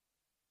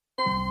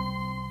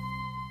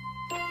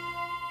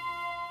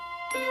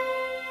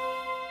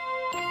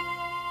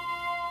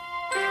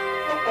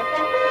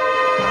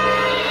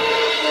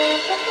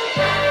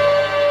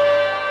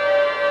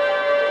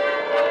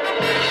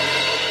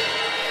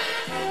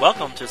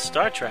Welcome to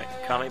Star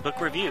Trek Comic Book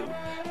Review.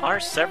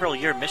 Our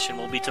several-year mission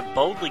will be to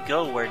boldly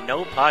go where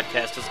no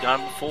podcast has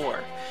gone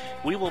before.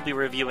 We will be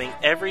reviewing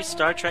every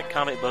Star Trek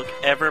comic book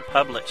ever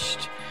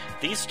published.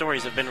 These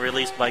stories have been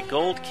released by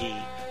Gold Key,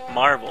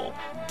 Marvel,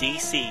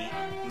 DC,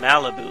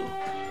 Malibu,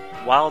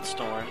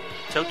 Wildstorm,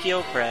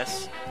 Tokyo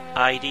Press,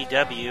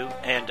 IDW,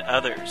 and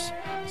others.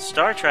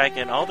 Star Trek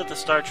and all that the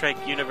Star Trek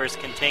universe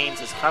contains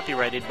is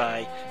copyrighted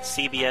by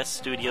CBS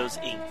Studios,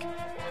 Inc.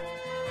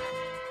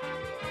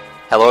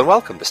 Hello and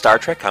welcome to Star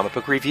Trek Comic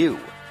Book Review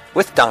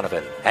with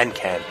Donovan and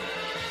Ken.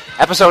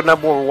 Episode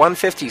number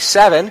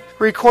 157,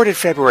 recorded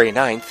February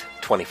 9th,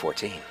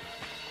 2014.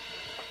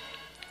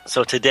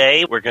 So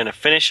today we're going to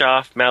finish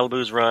off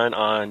Malibu's run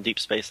on Deep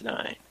Space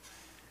Nine.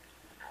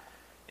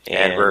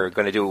 And we're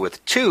going to do it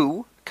with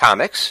two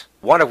comics,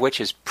 one of which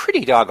is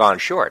pretty doggone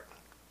short.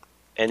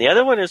 And the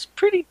other one is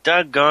pretty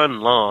doggone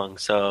long,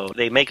 so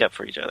they make up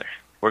for each other.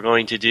 We're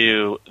going to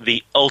do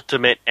the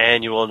Ultimate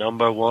Annual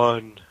number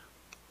 1.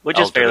 Which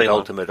is fairly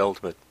long.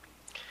 Ultimate.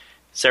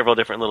 Several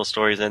different little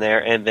stories in there.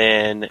 And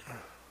then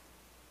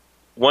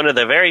one of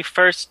the very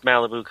first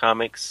Malibu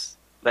comics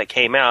that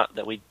came out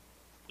that we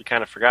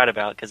kind of forgot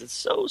about because it's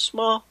so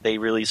small. They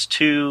released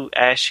 2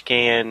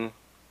 Ashcan,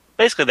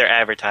 basically they're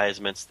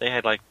advertisements. They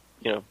had 5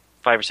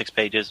 or 6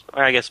 pages,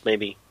 or I guess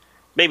maybe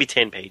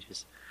 10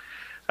 pages.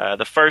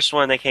 The first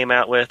one they came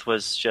out with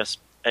was just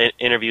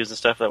interviews and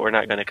stuff that we're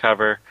not going to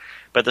cover.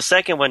 But the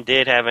second one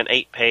did have an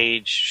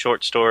 8-page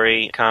short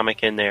story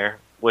comic in there,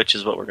 which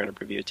is what we're going to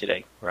preview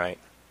today. Right.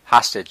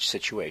 Hostage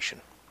situation.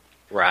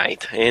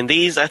 Right. And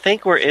these, I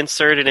think, were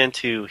inserted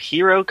into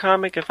Hero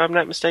Comic, if I'm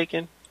not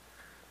mistaken.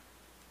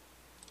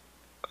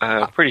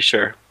 Pretty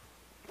sure.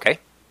 Okay.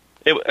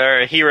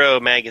 Or Hero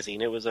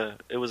Magazine. It was a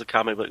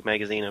comic book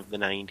magazine of the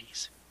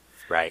 90s.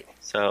 Right.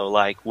 So,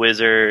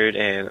 Wizard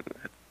and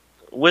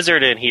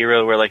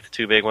Hero were the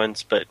 2 big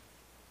ones, but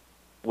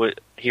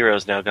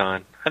Hero's now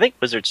gone. I think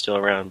Wizard's still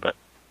around, but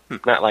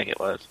not like it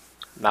was.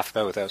 Not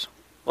familiar with those.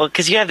 Well,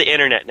 because you have the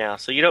internet now,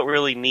 so you don't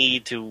really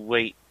need to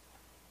wait,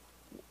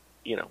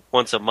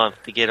 once a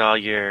month to get all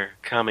your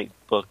comic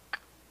book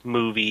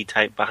movie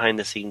type behind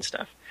the scenes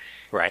stuff.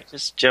 Right.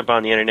 Just jump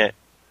on the internet,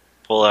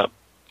 pull up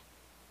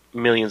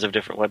millions of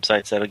different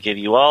websites that'll give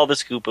you all the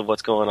scoop of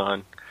what's going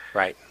on.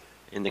 Right.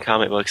 In the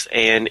comic books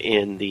and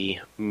in the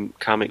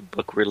comic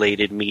book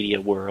related media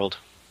world.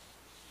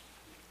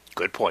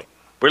 Good point.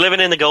 We're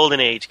living in the golden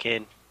age,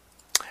 kid.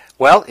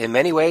 Well, in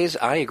many ways,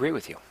 I agree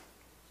with you.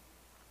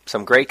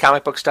 Some great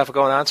comic book stuff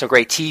going on. Some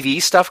great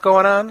TV stuff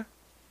going on.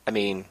 I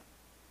mean,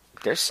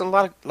 there's a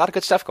lot of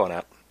good stuff going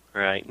on.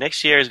 Right.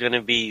 Next year is going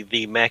to be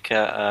the mecca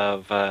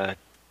of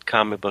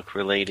comic book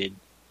related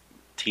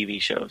TV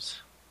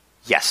shows.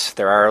 Yes,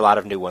 there are a lot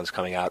of new ones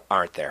coming out,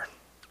 aren't there?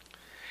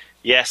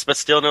 Yes, but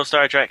still no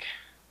Star Trek.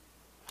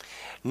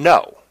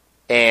 No.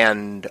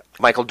 And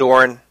Michael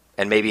Dorn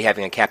and maybe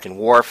having a Captain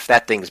Worf,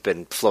 that thing's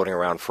been floating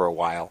around for a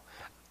while.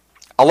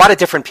 A lot of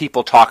different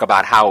people talk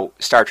about how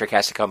Star Trek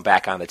has to come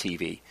back on the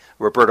TV.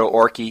 Roberto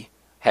Orci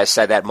has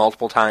said that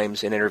multiple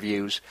times in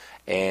interviews,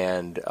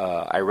 and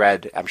I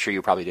read, I'm sure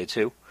you probably did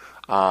too,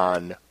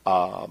 on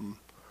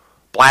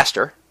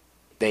Blaster.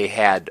 They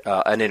had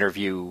an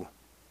interview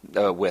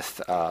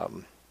with...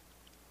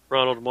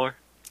 Ronald Moore?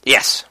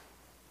 Yes,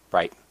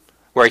 right.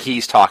 Where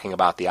he's talking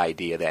about the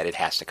idea that it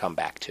has to come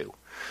back too.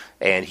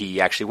 And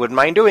he actually wouldn't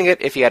mind doing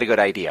it if he had a good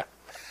idea.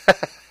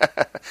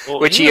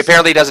 Which he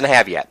apparently doesn't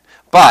have yet.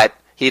 But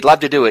he'd love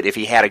to do it if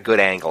he had a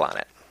good angle on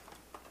it.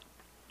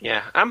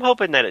 Yeah, I'm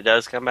hoping that it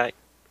does come back.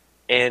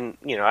 And,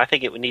 I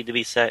think it would need to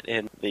be set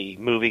in the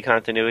movie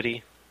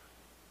continuity.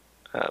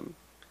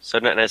 So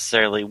not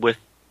necessarily with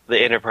the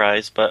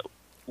Enterprise, but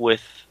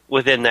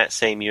within that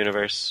same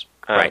universe.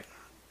 Right.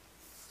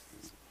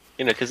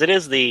 Because it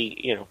is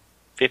the,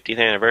 50th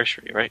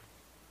anniversary, right?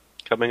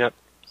 Coming up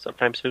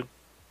sometime soon.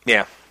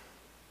 Yeah.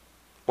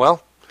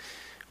 Well,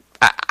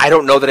 I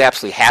don't know that it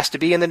absolutely has to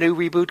be in the new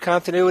reboot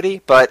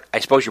continuity, but I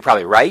suppose you're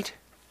probably right.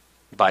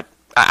 But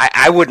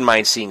I wouldn't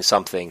mind seeing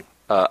something,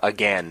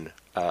 again,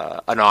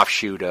 an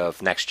offshoot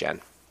of Next Gen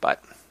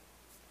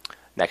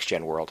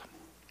World.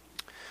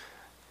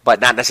 But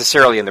not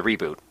necessarily in the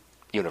reboot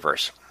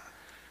universe.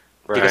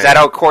 Right. Because that,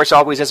 of course,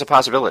 always is a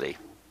possibility.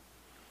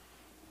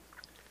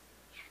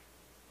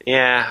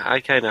 Yeah,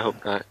 I kind of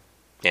hope not.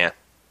 Yeah.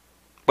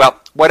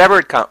 Well,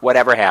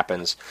 whatever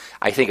happens,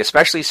 I think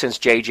especially since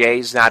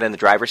JJ's not in the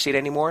driver's seat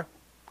anymore,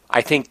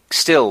 I think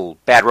still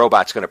Bad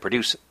Robot's going to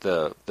produce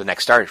the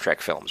next Star Trek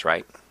films,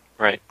 right?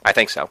 Right. I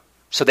think so.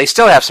 So they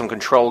still have some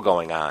control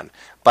going on,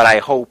 but I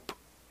hope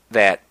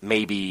that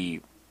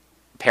maybe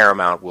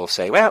Paramount will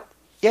say, well,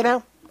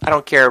 I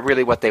don't care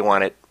really what they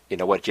wanted,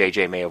 what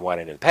JJ may have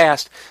wanted in the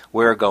past.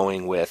 We're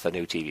going with a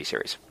new TV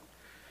series.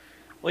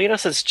 Well,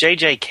 since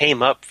JJ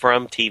came up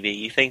from TV,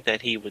 you think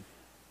that he would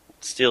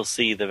still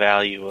see the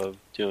value of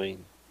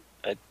doing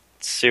a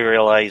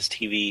serialized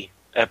TV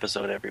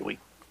episode every week.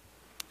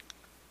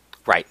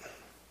 Right.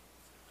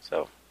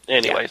 So,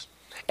 anyways.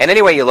 Yeah. And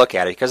any way you look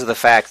at it, because of the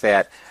fact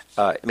that,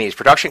 his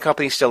production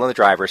company's still in the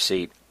driver's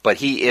seat, but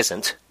he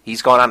isn't,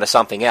 he's gone on to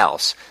something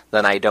else,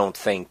 then I don't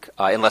think,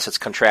 unless it's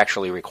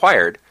contractually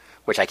required,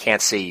 which I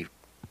can't see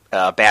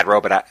Bad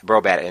Robot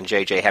and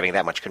JJ having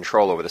that much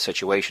control over the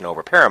situation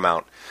over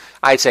Paramount,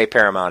 I'd say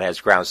Paramount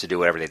has grounds to do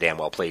whatever they damn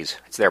well please.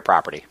 It's their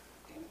property.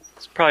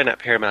 It's probably not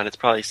Paramount, it's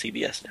probably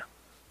CBS now.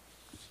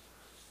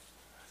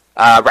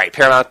 Right,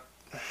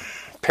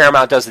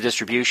 Paramount does the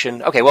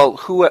distribution. Okay, well,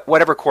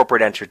 whatever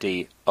corporate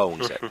entity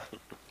owns it.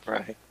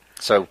 Right.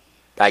 So,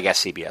 I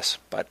guess CBS,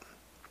 but...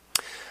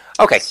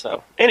 Okay.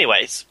 So,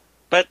 anyways,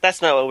 but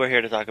that's not what we're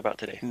here to talk about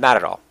today. Not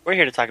at all. We're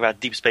here to talk about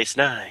Deep Space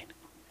Nine.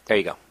 There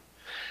you go.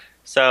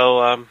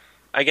 So,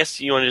 I guess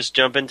you want to just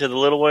jump into the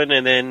little one,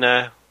 and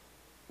then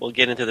we'll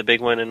get into the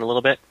big one in a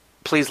little bit?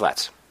 Please,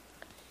 let's.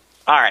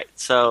 Alright,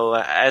 so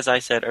as I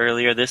said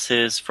earlier, this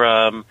is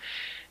from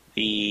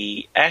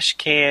the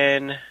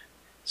Ashcan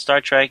Star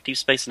Trek Deep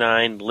Space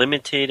Nine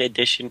Limited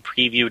Edition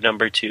Preview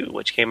Number 2,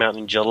 which came out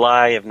in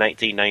July of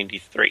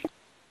 1993.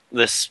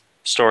 This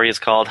story is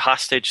called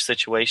Hostage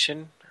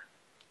Situation.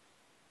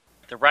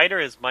 The writer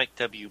is Mike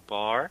W.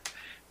 Barr,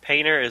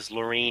 painter is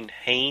Lorene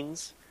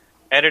Haynes,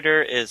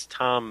 editor is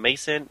Tom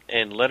Mason,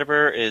 and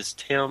letterer is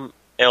Tim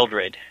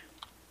Eldred.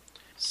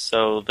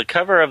 So the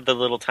cover of the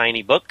little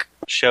tiny book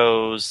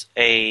shows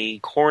a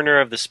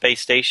corner of the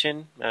space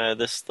station.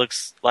 This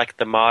looks like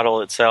the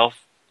model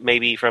itself,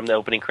 maybe from the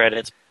opening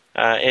credits.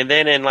 And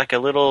then in like a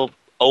little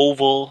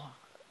oval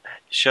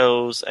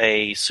shows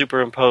a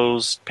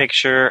superimposed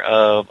picture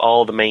of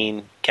all the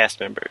main cast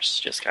members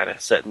just kind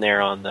of sitting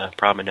there on the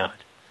promenade.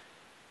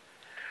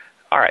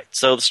 Alright,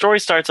 so the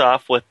story starts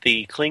off with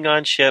the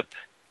Klingon ship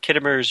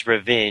Kittimer's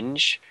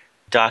Revenge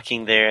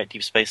docking there at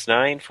Deep Space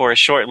Nine for a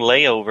short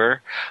layover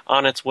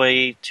on its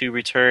way to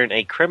return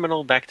a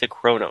criminal back to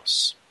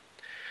Kronos.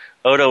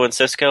 Odo and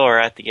Sisko are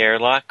at the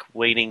airlock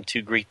waiting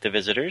to greet the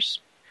visitors.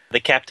 The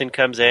captain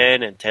comes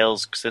in and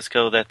tells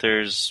Sisko that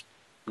there's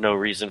no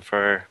reason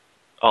for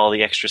all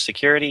the extra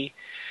security.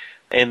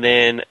 And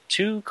then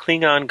 2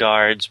 Klingon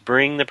guards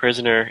bring the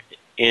prisoner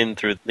in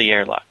through the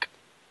airlock.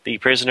 The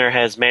prisoner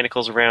has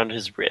manacles around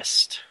his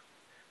wrist.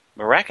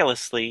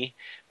 Miraculously,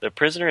 the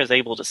prisoner is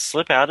able to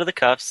slip out of the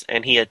cuffs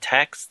and he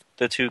attacks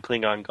the 2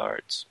 Klingon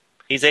guards.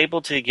 He's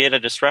able to get a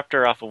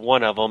disruptor off of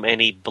one of them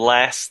and he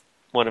blasts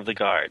one of the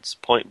guards,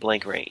 point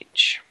blank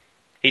range.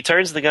 He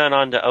turns the gun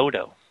onto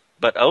Odo,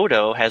 but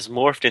Odo has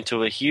morphed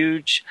into a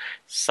huge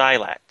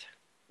Silat,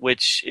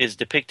 which is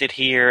depicted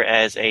here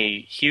as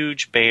a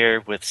huge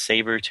bear with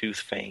saber-toothed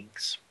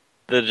fangs.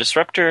 The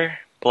disruptor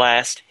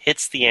blast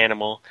hits the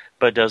animal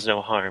but does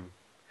no harm.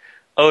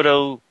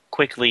 Odo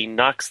quickly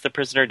knocks the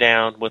prisoner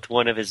down with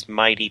one of his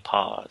mighty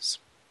paws.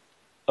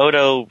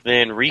 Odo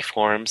then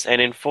reforms and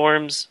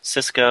informs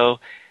Sisko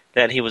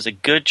that he was a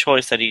good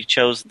choice that he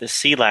chose the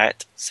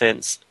Silat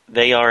since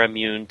they are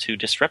immune to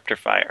disruptor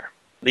fire.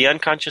 The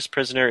unconscious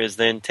prisoner is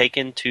then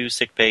taken to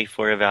sickbay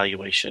for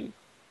evaluation.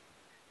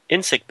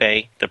 In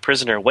sickbay, the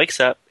prisoner wakes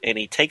up and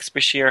he takes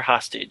Bashir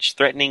hostage,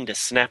 threatening to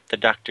snap the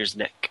doctor's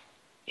neck.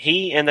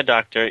 He and the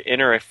doctor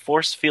enter a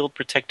force field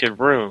protected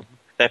room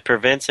that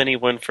prevents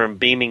anyone from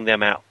beaming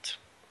them out.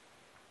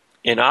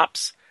 In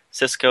Ops,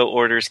 Sisko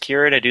orders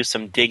Kira to do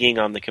some digging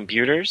on the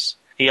computers.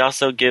 He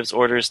also gives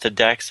orders to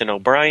Dax and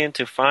O'Brien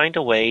to find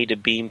a way to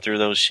beam through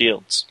those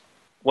shields.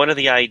 One of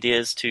the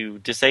ideas to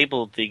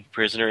disable the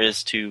prisoner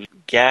is to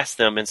gas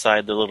them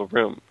inside the little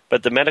room,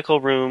 but the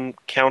medical room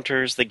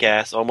counters the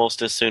gas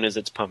almost as soon as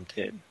it's pumped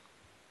in.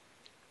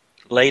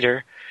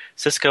 Later,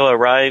 Sisko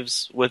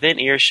arrives within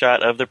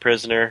earshot of the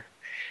prisoner,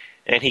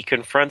 and he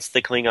confronts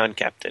the Klingon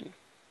captain.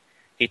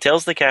 He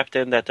tells the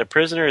captain that the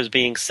prisoner is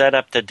being set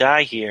up to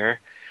die here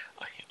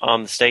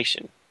on the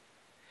station.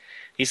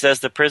 He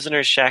says the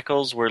prisoner's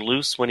shackles were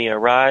loose when he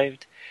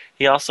arrived.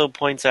 He also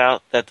points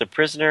out that the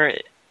prisoner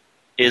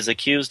is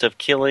accused of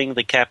killing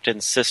the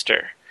captain's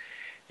sister,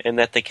 and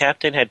that the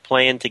captain had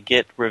planned to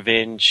get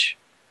revenge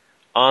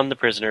on the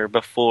prisoner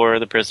before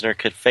the prisoner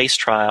could face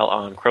trial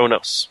on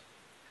Kronos.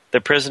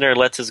 The prisoner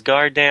lets his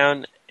guard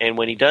down, and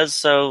when he does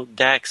so,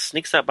 Dax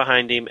sneaks up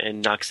behind him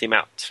and knocks him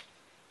out.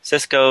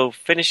 Sisko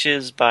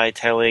finishes by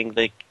telling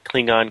the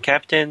Klingon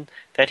captain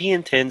that he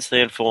intends to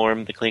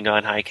inform the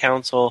Klingon High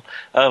Council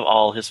of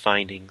all his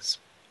findings.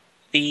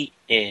 The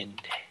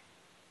end.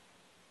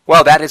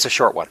 Well, that is a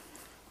short one.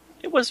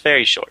 It was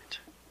very short.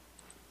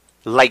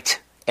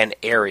 Light and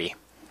airy.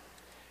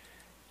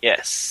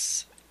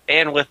 Yes.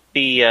 And with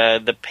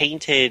the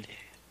painted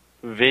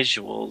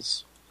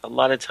visuals, a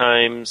lot of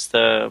times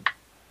a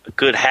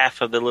good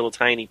half of the little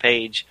tiny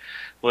page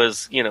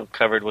was,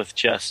 covered with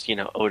just,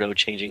 Odo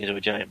changing into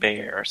a giant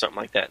bear or something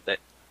like that. That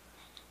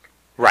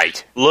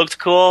right. Looked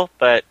cool,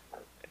 but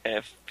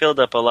filled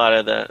up a lot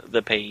of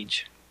the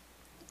page.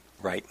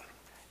 Right.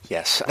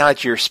 Yes. Now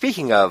that you're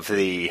speaking of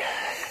the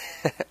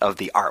of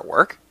the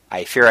artwork,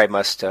 I fear I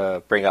must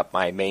bring up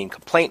my main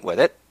complaint with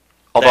it.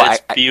 Although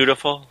that's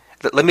beautiful.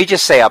 Let me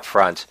just say up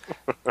front,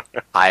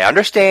 I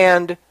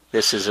understand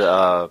this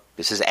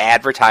is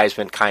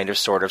advertisement kind of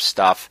sort of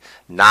stuff.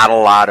 Not a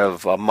lot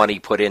of money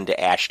put into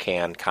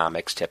Ashcan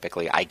comics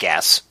typically, I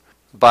guess.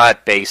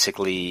 But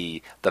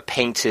basically, the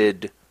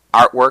painted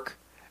artwork,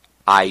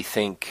 I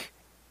think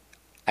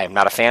I am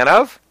not a fan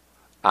of.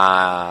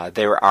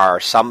 There are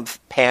some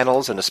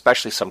panels and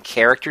especially some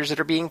characters that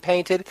are being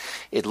painted.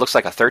 It looks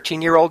like a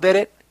 13-year-old did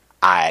it.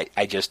 I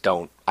just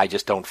don't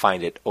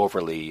find it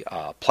overly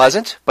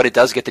pleasant, but it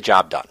does get the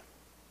job done.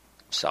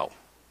 So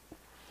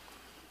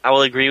I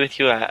will agree with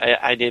you.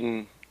 I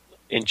didn't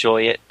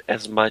enjoy it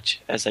as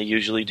much as I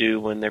usually do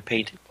when they're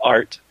painted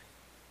art.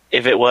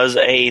 If it was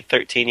a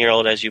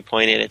 13-year-old, as you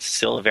pointed, it's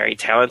still a very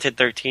talented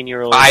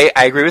 13-year-old. I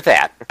agree with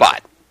that,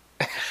 but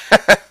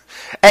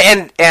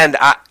and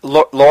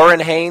Lauren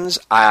Haynes,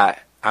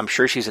 I'm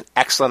sure she's an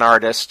excellent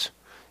artist.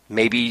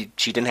 Maybe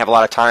she didn't have a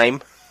lot of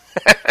time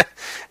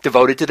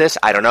devoted to this.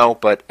 I don't know,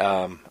 but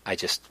I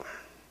just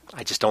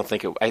don't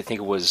think it. I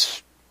think it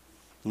was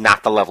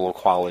not the level of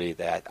quality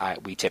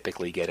that we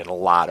typically get in a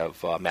lot of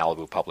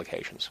Malibu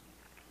publications.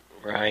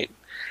 Right.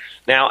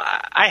 Now,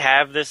 I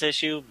have this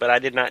issue, but I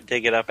did not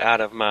dig it up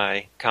out of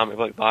my comic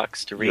book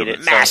box to read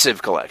it.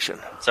 Massive collection.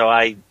 So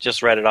I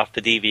just read it off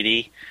the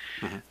DVD.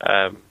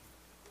 Mm-hmm.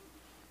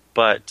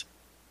 But,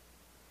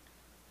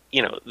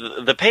 you know,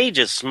 the page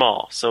is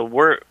small, so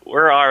we're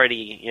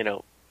already, you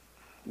know,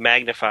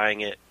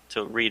 magnifying it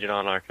to read it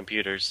on our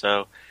computers.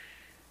 So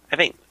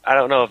I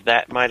don't know if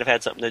that might have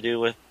had something to do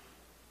with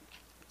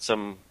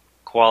some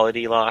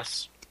quality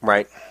loss.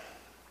 Right.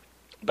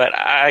 But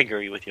I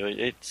agree with you.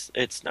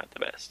 It's not the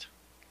best.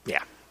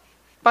 Yeah.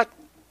 But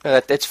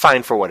it's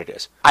fine for what it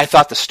is. I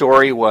thought the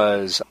story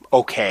was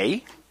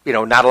okay. You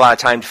know, not a lot of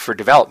time for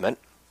development,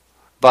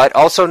 but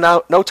also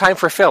no time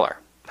for filler.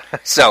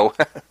 So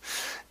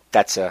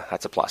that's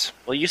a plus.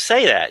 Well, you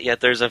say that, yet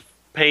there's a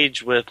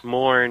page with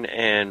Morn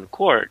and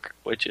Quark,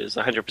 which is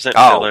 100%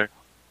 filler.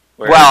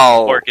 Where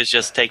Quark is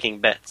just taking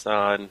bets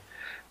on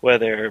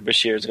whether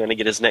Bashir is going to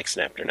get his neck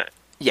snapped or not.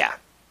 Yeah.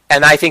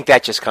 And I think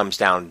that just comes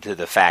down to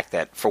the fact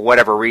that, for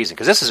whatever reason,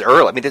 because this is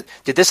early. I mean,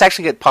 did this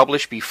actually get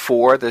published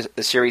before the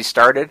series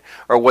started,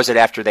 or was it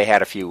after they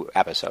had a few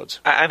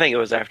episodes? I think it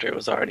was after it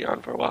was already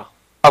on for a while.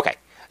 Okay.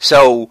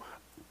 So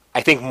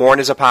I think Morn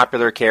is a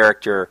popular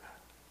character.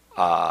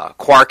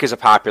 Quark is a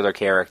popular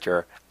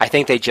character. I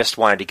think they just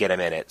wanted to get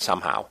him in it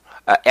somehow.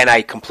 And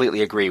I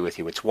completely agree with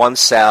you. It's one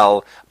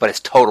cell, but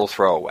it's total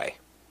throwaway.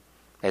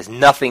 There's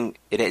nothing.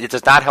 It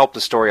does not help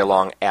the story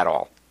along at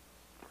all.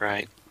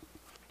 Right.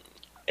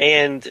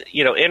 And,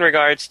 you know, in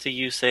regards to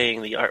you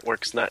saying the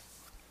artwork's not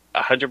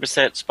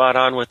 100% spot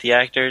on with the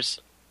actors,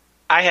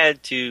 I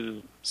had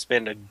to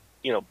spend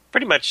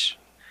pretty much,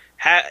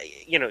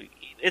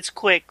 it's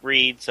quick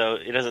read, so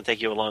it doesn't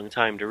take you a long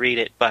time to read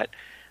it, but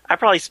I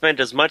probably spent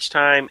as much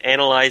time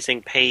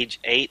analyzing page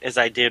 8 as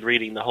I did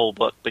reading the whole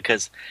book,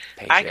 because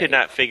I could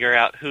not figure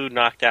out who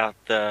knocked out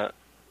the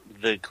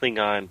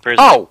Klingon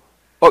prisoner.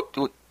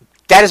 Oh,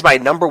 that is my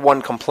number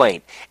one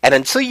complaint. And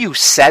until you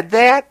said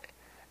that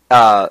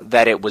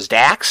it was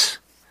Dax,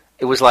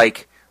 it was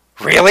like,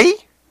 really?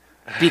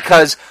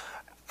 Because,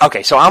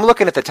 okay, so I'm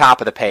looking at the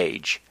top of the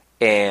page,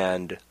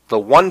 and the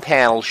one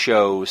panel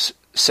shows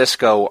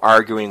Sisko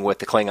arguing with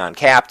the Klingon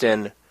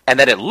captain, and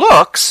then it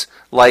looks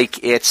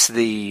like it's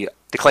the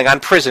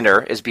Klingon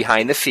prisoner is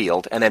behind the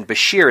field, and then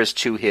Bashir is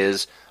to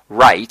his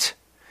right.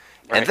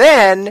 And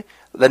then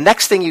the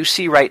next thing you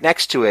see right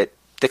next to it,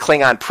 the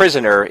Klingon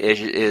prisoner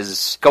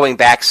is going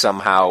back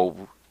somehow,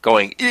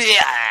 going,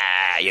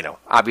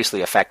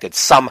 obviously affected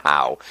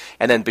somehow.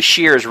 And then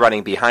Bashir is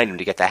running behind him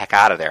to get the heck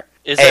out of there.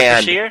 Is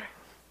that Bashir?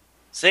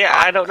 See,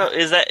 I don't know.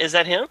 Is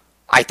that him?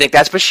 I think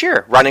that's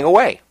Bashir running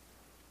away.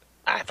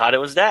 I thought it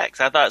was Dax.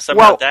 I thought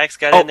somehow Dax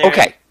got in there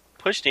and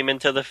pushed him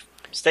into the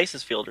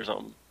stasis field or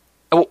something.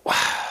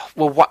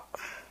 Well,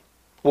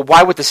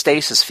 why would the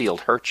stasis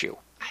field hurt you?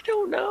 I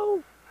don't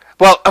know.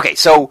 Well, okay,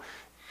 so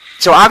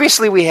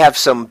obviously we have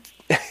some...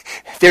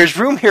 There's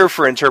room here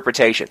for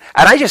interpretation.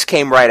 And I just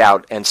came right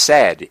out and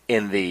said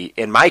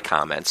in my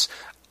comments,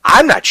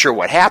 I'm not sure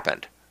what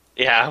happened.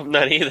 Yeah, I'm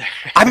not either.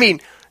 I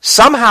mean,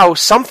 somehow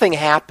something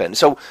happened.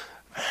 So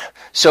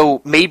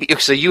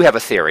you have a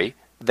theory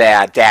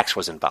that Dax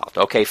was involved.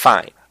 Okay,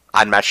 fine.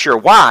 I'm not sure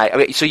why. I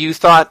mean, so you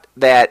thought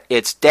that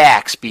it's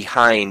Dax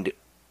behind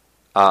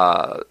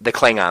the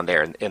Klingon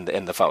there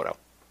in the photo,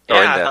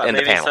 or in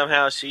the panel.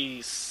 Somehow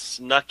she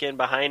snuck in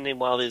behind him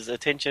while his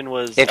attention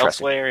was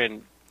elsewhere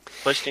and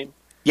pushed him.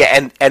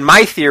 Yeah, and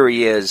my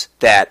theory is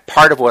that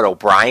part of what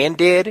O'Brien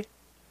did,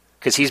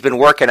 because he's been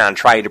working on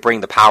trying to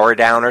bring the power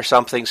down or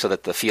something so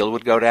that the field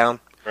would go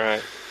down.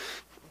 Right.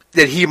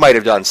 That he might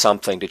have done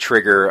something to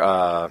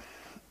trigger,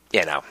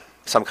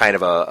 some kind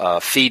of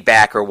a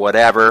feedback or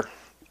whatever.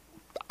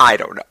 I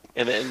don't know.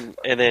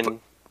 And then.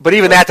 But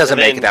even that doesn't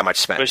make that much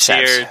sense.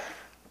 Bashir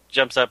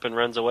jumps up and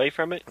runs away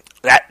from it.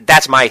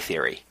 That's my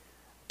theory,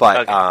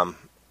 but okay.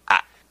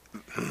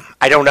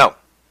 I don't know.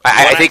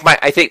 I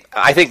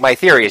think my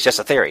theory is just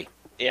a theory.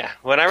 Yeah,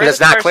 when I read it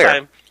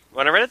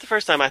the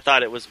first time, I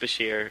thought it was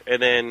Bashir,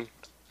 and then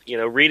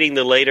reading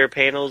the later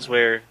panels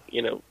where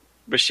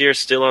Bashir's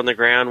still on the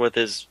ground with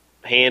his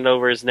hand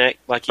over his neck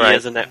like he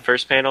is in that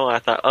first panel, I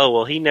thought, oh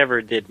well, he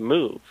never did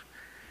move,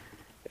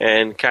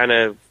 and kind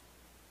of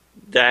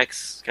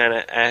Dax kind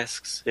of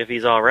asks if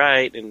he's all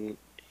right, and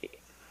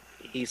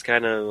he's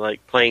kind of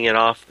like playing it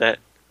off that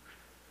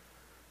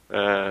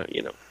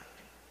you know,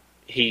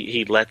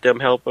 he let them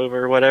help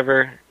over or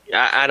whatever.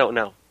 I don't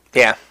know.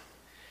 Yeah.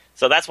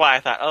 So that's why I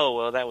thought, oh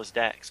well, that was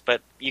Dax,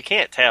 but you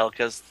can't tell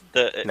because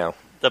the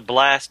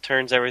blast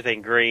turns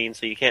everything green,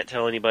 so you can't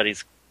tell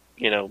anybody's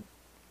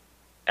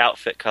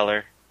outfit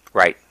color.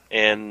 Right.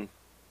 And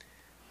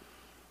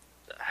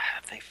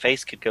the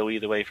face could go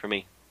either way for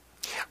me.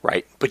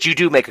 Right. But you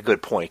do make a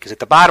good point, because at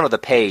the bottom of the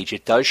page,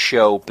 it does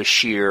show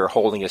Bashir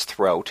holding his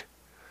throat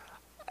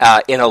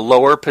in a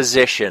lower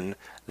position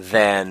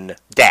than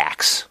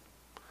Dax.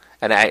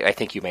 And I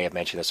think you may have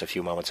mentioned this a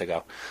few moments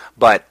ago.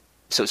 But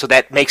so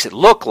that makes it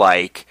look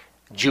like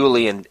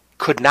Julian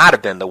could not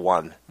have been the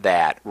one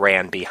that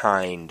ran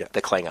behind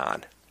the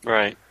Klingon.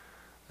 Right.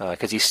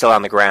 Because he's still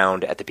on the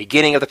ground at the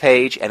beginning of the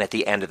page and at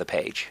the end of the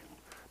page.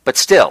 But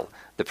still,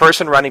 the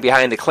person running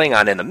behind the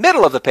Klingon in the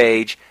middle of the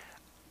page,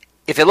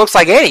 if it looks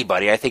like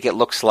anybody, I think it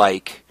looks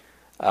like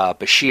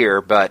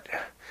Bashir, but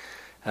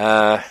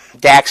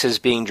Dax is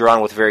being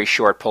drawn with very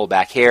short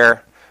pullback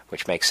hair,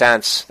 which makes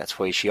sense. That's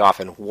the way she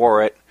often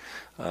wore it.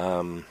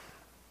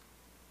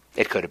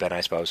 It could have been, I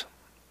suppose.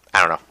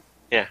 I don't know.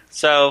 Yeah,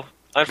 so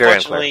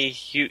unfortunately,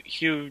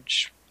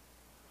 huge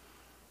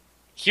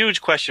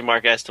question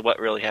mark as to what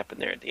really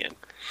happened there at the end.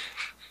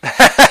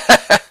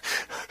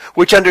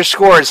 Which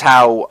underscores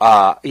how,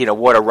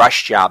 what a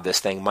rush job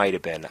this thing might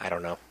have been. I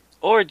don't know.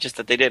 Or just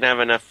that they didn't have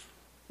enough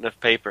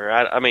paper.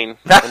 I mean,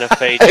 enough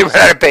pages. They ran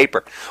out of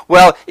paper.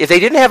 Well, if they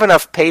didn't have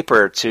enough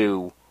paper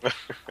to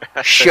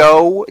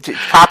show, to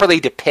properly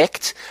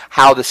depict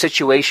how the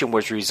situation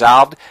was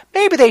resolved,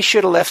 maybe they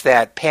should have left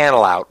that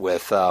panel out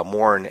with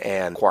Morn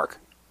and Quark.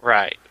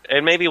 Right.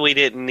 And maybe we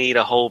didn't need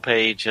a whole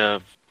page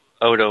of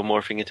Odo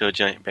morphing into a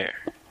giant bear.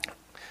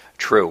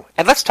 True.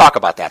 And let's talk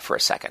about that for a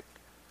second.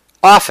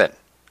 Often,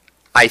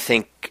 I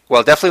think,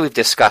 well, definitely we've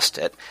discussed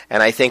it,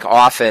 and I think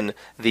often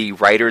the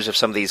writers of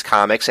some of these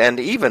comics, and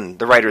even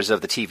the writers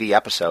of the TV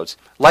episodes,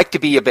 like to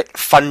be a bit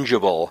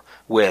fungible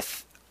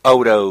with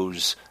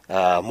Odo's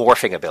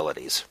morphing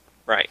abilities.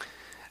 Right.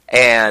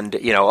 And,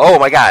 oh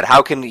my God,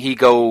 how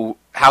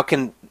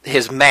can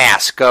his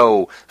mass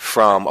go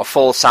from a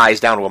full size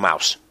down to a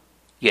mouse?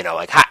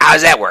 How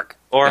does that work?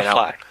 Or a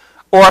fly.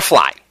 Or a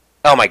fly.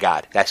 Oh my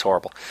God, that's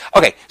horrible.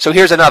 Okay, so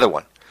here's another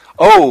one.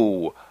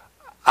 Oh,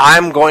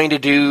 I'm going to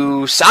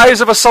do size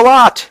of a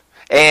Salat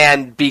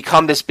and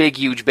become this big,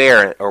 huge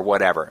bear or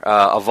whatever,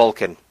 a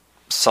Vulcan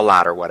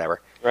Salat or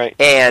whatever. Right.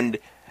 And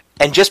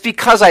just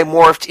because I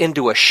morphed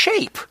into a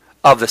shape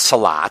of the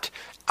Salat,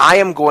 I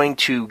am going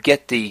to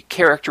get the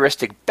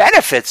characteristic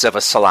benefits of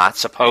a Salat,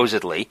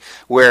 supposedly,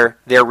 where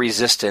they're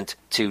resistant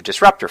to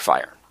disruptor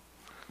fire.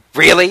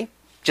 Really?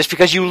 Just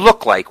because you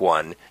look like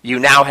one, you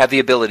now have the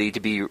ability to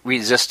be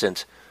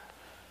resistant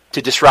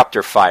to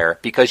disruptor fire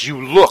because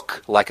you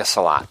look like a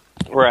Salat.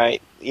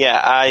 Right. Yeah,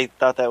 I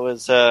thought that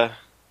was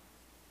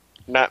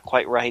not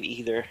quite right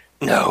either.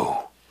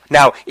 No.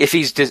 Now, if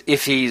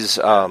he's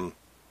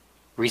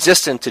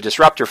resistant to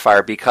disruptor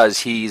fire because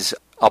he's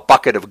a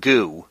bucket of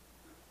goo,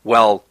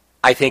 well,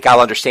 I think I'll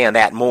understand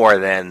that more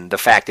than the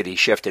fact that he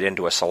shifted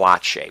into a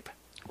Salat shape.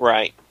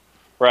 Right.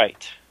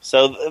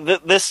 So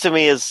this to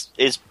me is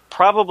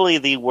probably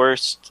the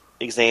worst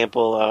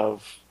example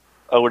of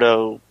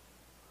Odo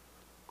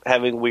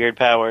having weird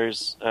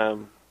powers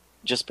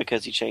just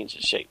because he changed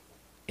his shape.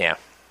 Yeah.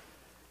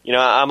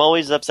 I'm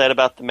always upset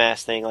about the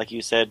mask thing, like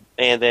you said,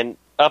 and then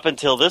up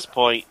until this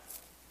point,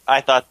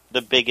 I thought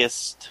the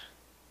biggest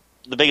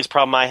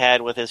problem I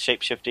had with his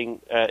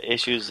shape-shifting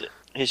issues,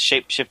 his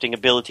shape-shifting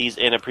abilities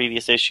in a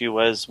previous issue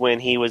was when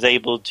he was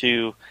able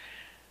to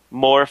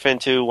morph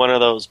into one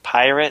of those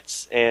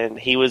pirates, and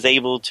he was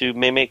able to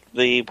mimic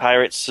the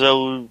pirates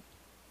so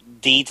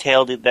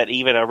detailed that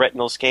even a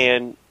retinal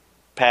scan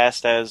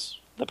passed as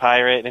the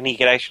pirate, and he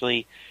could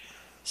actually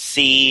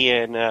see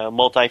in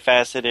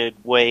multifaceted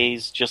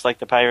ways, just like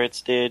the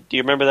pirates did. Do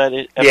you remember that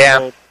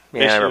episode?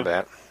 Yeah, I remember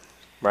that.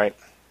 Right.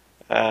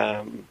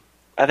 I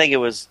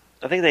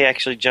think they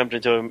actually jumped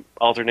into an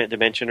alternate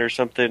dimension or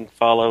something,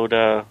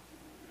 followed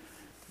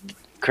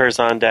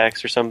Curzon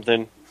Dax or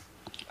something.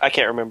 I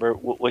can't remember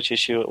which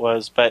issue it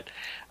was, but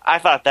I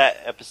thought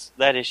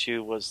that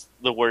issue was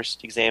the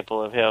worst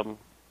example of him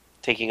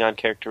taking on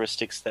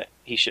characteristics that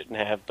he shouldn't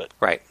have. But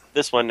right.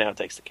 This one now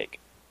takes the cake.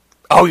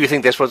 Oh, you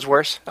think this one's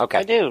worse? Okay.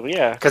 I do,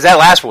 yeah. Because that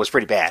last one was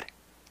pretty bad,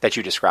 that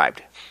you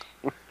described.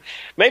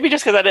 Maybe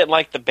just because I didn't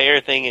like the bear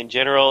thing in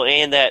general,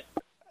 and that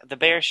the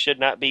bear should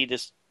not be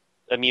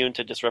immune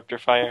to disruptor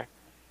fire.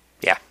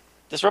 Yeah.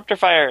 Disruptor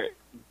fire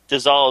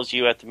dissolves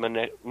you at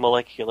the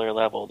molecular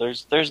level.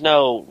 There's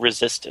no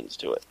resistance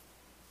to it.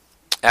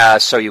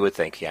 So you would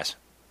think, yes.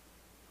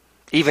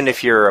 Even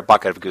if you're a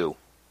bucket of goo.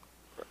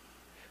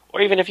 Or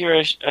even if you're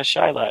a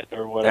Shylat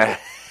or whatever.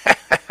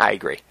 I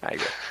agree.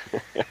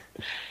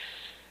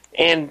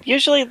 And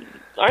usually,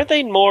 aren't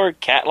they more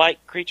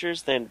cat-like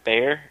creatures than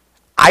bear?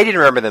 I didn't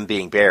remember them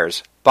being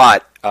bears,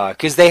 but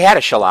because they had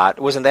a Shylat,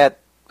 wasn't that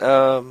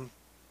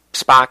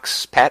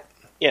Spock's pet?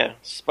 Yeah,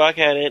 Spock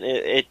had it.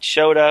 It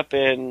showed up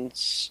in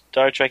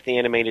Star Trek: The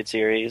Animated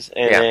Series,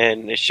 and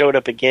then it showed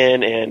up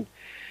again in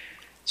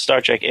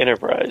Star Trek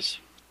Enterprise.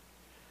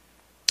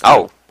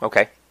 Oh,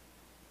 okay.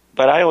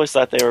 But I always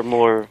thought they were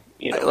more,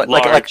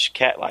 large,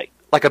 cat-like.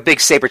 Like a big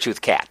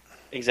saber-toothed cat.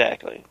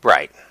 Exactly.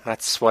 Right.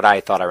 That's what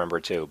I thought I remember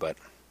too. But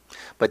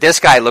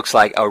this guy looks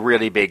like a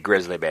really big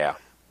grizzly bear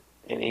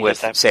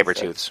with saber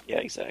tooths. Yeah,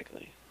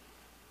 exactly.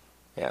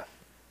 Yeah.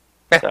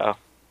 So,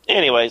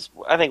 anyways,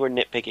 I think we're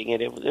nitpicking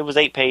it. It was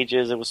 8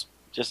 pages. It was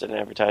just an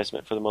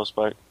advertisement for the most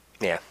part.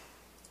 Yeah.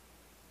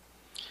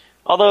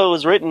 Although it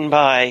was written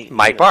by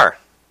Mike Barr.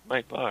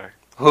 Mike Barr.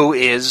 Who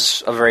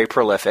is a very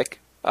prolific,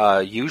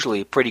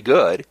 usually pretty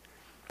good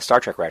Star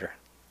Trek writer.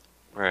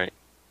 Right.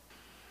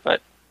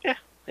 But, yeah,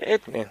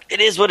 it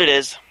is what it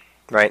is.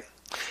 Right.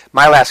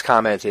 My last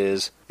comment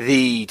is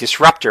the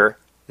disruptor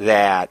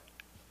that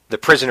the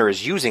prisoner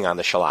is using on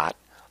the Shalott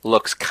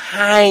looks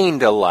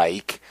kind of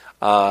like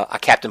a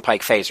Captain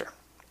Pike phaser,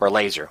 or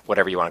laser,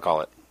 whatever you want to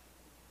call it.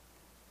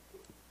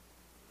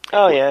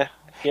 Oh, yeah.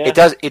 Yeah.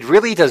 It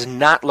really does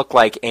not look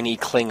like any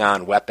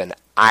Klingon weapon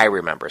I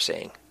remember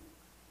seeing.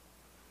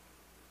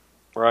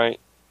 Right.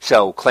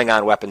 So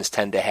Klingon weapons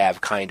tend to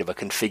have kind of a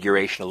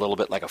configuration a little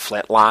bit like a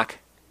flintlock,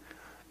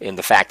 in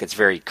the fact it's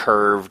very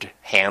curved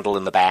handle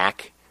in the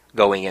back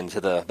going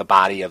into the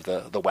body of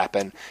the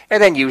weapon.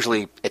 And then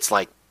usually it's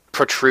like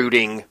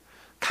protruding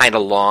kind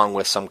of long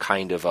with some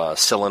kind of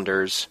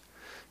cylinders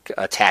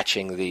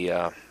attaching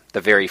the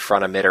very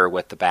front emitter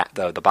with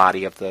the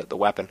body of the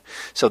weapon.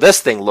 So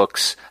this thing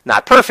looks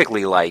not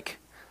perfectly like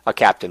a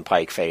Captain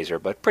Pike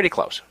phaser, but pretty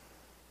close.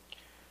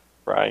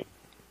 Right.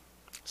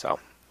 So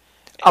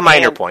a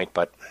minor point,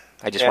 but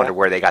I just wonder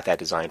where they got that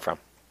design from.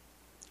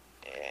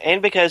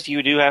 And because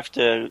you do have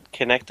to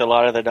connect a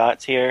lot of the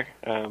dots here,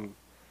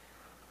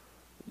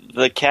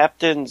 the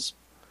captain's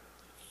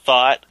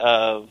thought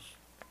of,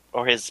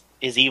 or his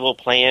evil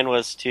plan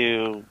was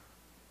to,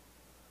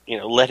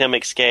 let him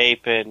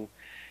escape and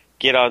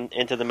get on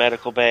into the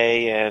medical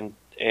bay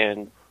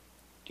and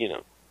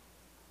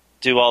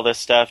do all this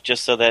stuff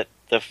just so that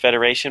the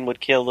Federation would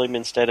kill him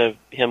instead of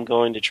him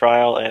going to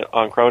trial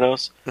on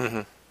Kronos.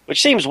 Mm-hmm.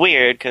 Which seems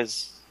weird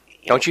because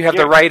don't you have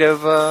the right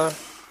of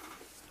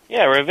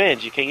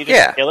revenge? Can't you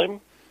just kill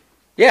him?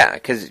 Yeah,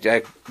 because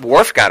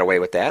Worf got away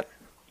with that.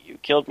 You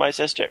killed my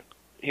sister.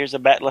 Here's a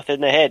batleth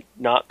in the head.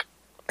 Knock.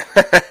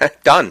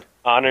 Done.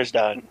 Honor's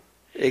done.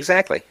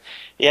 Exactly.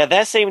 Yeah,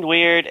 that seemed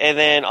weird. And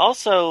then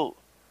also,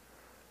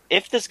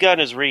 if this gun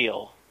is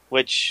real,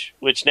 which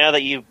now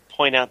that you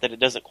point out that it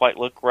doesn't quite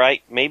look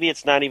right, maybe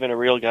it's not even a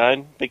real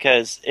gun.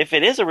 Because if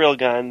it is a real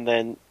gun,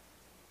 then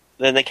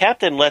the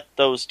captain let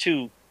those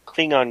 2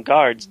 Klingon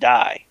guards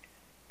die.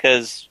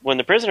 Because when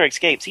the prisoner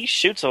escapes, he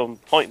shoots them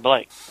point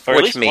blank. Or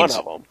at least one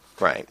of them.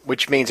 Right,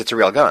 which means it's a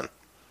real gun.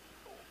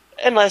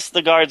 Unless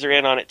the guards are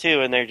in on it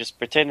too, and they're just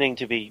pretending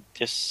to be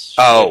just.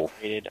 Oh,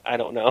 I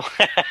don't know.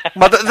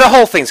 Well, the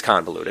whole thing's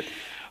convoluted.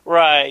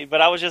 Right,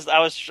 but I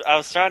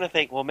was trying to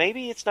think. Well,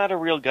 maybe it's not a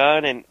real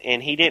gun,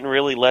 and he didn't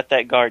really let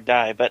that guard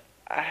die. But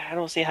I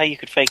don't see how you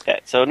could fake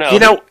that. So no, he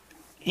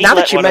now let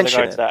that you one of the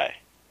mention guards it, die.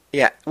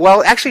 Yeah.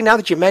 Well, actually, now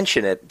that you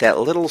mention it, that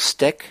little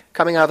stick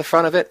coming out of the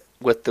front of it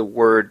with the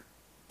word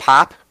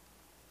 "pop"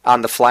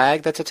 on the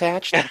flag that's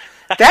attached,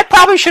 that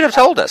probably should have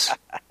told us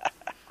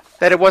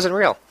that it wasn't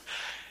real.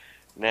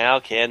 Now,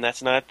 Ken,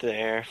 that's not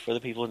there for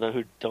the people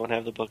who don't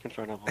have the book in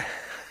front of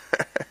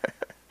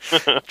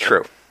them.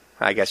 True.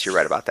 I guess you're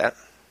right about that.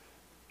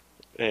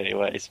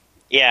 Anyways,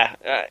 yeah.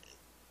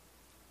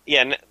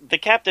 The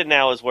captain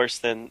now is worse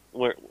than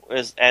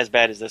as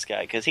bad as this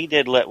guy because he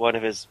did let one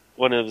of his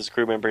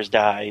crew members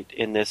die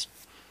in this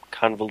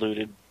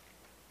convoluted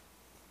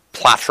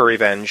plot for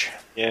revenge.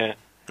 Yeah,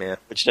 yeah,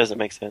 which doesn't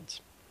make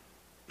sense.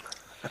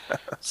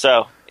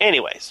 So,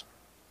 anyways,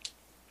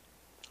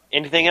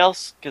 anything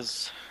else?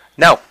 Because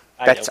no,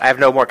 I have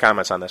no more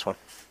comments on this one.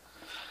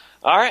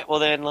 All right, well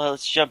then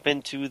let's jump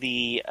into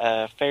the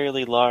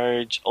fairly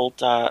large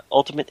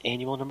Ultimate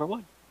Annual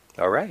 #1.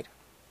 All right.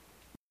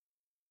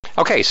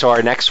 Okay, so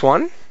our next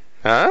one,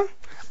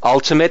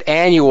 Ultimate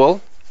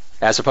Annual,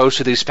 as opposed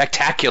to the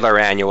Spectacular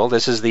Annual.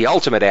 This is the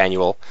Ultimate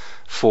Annual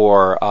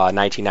for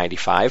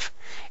 1995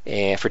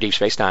 for Deep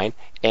Space Nine,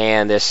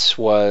 and this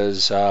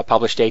was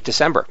published 8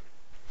 December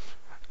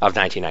of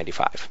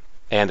 1995.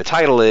 And the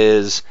title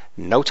is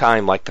No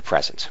Time Like the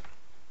Present.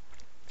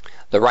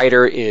 The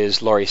writer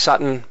is Laurie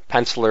Sutton,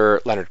 penciler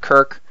Leonard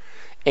Kirk,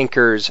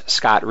 inkers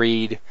Scott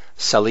Reed,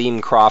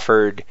 Salim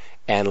Crawford,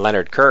 and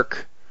Leonard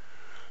Kirk.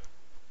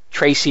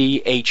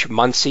 Tracy H.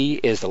 Muncy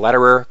is the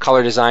letterer.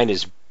 Color design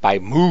is by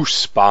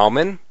Moose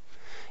Bauman.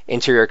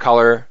 Interior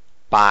color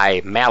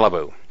by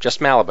Malibu. Just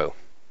Malibu.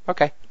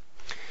 Okay.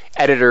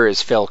 Editor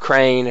is Phil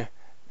Crane,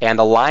 and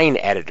the line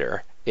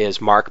editor is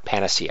Mark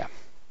Panacea.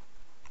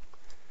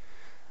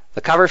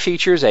 The cover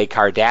features a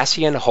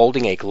Cardassian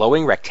holding a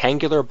glowing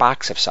rectangular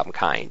box of some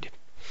kind.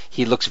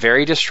 He looks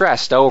very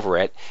distressed over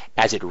it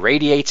as it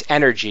radiates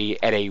energy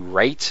at a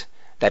rate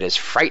that is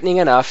frightening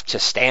enough to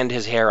stand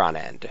his hair on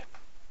end.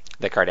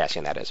 The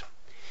Cardassian, that is.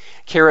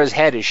 Kira's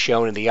head is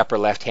shown in the upper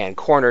left-hand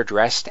corner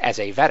dressed as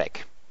a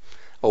Vedic.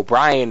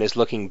 O'Brien is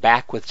looking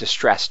back with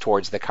distress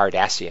towards the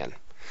Cardassian.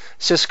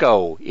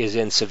 Sisko is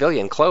in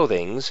civilian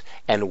clothing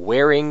and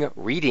wearing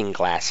reading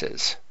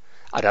glasses.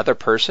 Another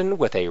person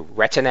with a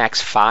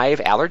Retinax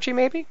 5 allergy,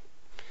 maybe?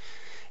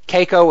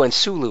 Keiko and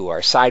Sulu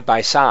are side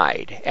by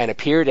side and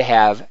appear to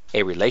have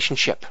a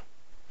relationship.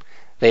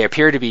 They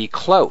appear to be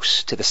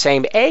close to the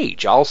same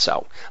age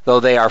also, though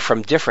they are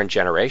from different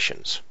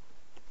generations.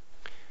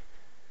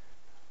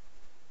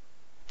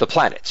 The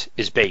planet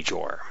is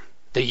Bajor.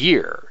 The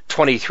year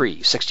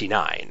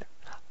 2369.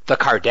 The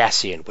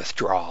Cardassian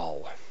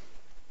withdrawal.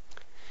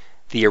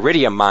 The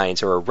iridium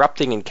mines are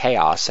erupting in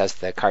chaos as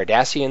the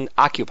Cardassian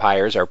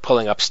occupiers are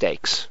pulling up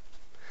stakes.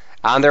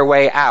 On their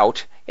way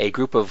out, a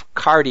group of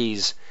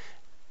Cardis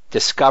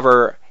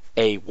discover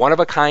a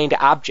one-of-a-kind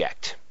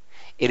object.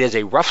 It is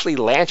a roughly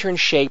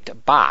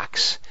lantern-shaped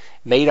box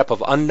made up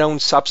of unknown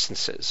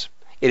substances.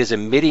 It is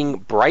emitting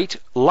bright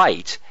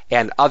light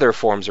and other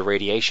forms of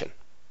radiation.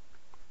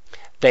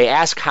 They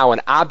ask how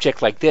an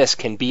object like this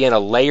can be in a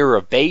layer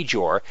of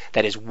Bajor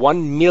that is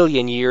 1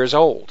 million years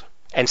old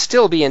and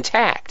still be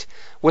intact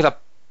with a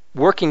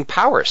working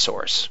power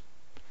source.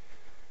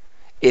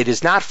 It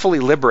is not fully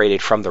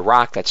liberated from the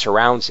rock that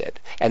surrounds it,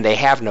 and they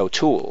have no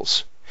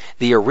tools.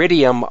 The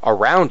iridium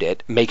around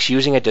it makes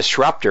using a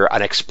disruptor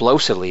an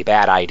explosively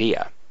bad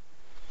idea.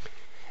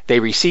 They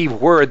receive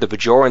word the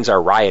Bajorans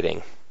are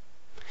rioting.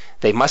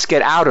 They must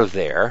get out of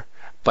there,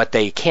 but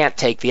they can't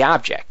take the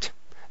object.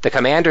 The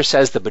commander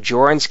says the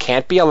Bajorans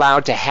can't be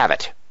allowed to have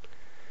it.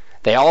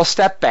 They all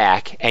step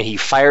back, and he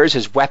fires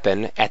his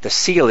weapon at the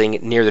ceiling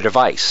near the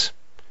device.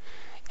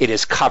 It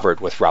is covered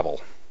with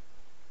rubble.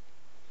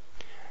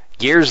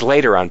 Years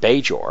later on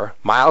Bajor,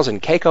 Miles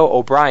and Keiko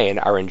O'Brien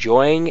are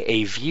enjoying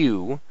a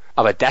view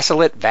of a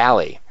desolate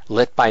valley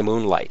lit by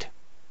moonlight.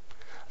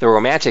 The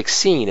romantic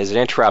scene is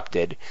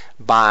interrupted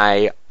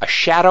by a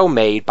shadow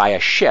made by a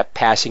ship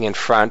passing in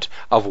front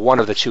of one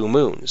of the two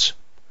moons.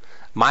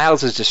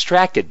 Miles is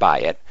distracted by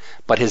it,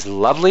 but his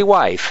lovely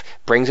wife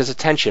brings his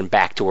attention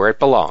back to where it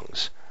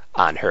belongs,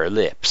 on her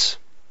lips.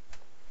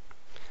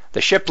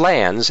 The ship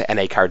lands, and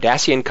a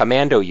Cardassian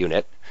commando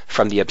unit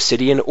from the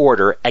Obsidian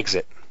Order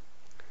exit.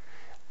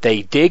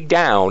 They dig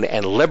down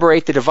and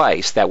liberate the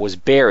device that was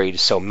buried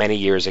so many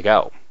years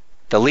ago.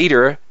 The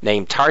leader,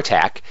 named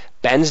Tartak,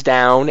 bends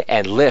down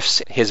and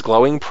lifts his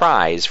glowing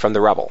prize from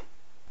the rubble.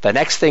 The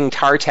next thing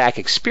Tartak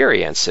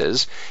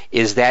experiences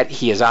is that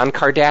he is on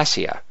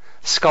Cardassia,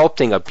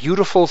 sculpting a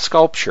beautiful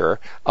sculpture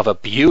of a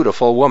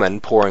beautiful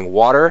woman pouring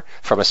water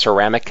from a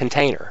ceramic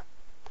container.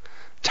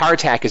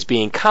 Tartak is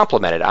being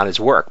complimented on his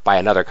work by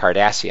another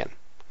Cardassian.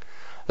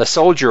 The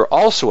soldier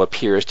also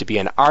appears to be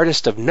an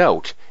artist of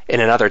note in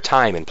another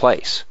time and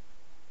place.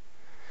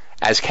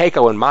 As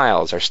Keiko and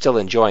Miles are still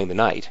enjoying the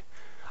night,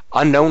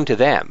 unknown to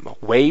them,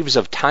 waves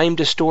of time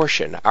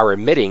distortion are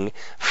emitting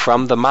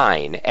from the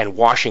mine and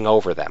washing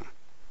over them.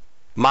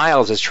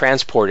 Miles is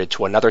transported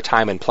to another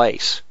time and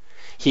place.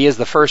 He is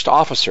the first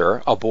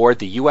officer aboard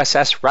the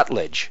USS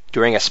Rutledge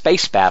during a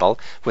space battle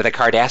with a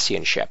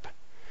Cardassian ship.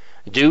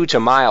 Due to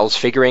Miles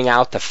figuring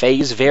out the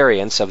phase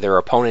variance of their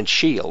opponent's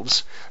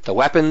shields, the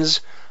weapons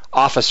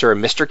officer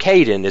Mr.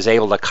 Caden is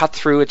able to cut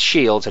through its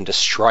shields and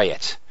destroy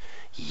it.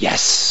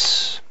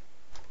 Yes!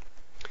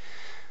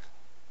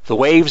 The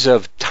waves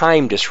of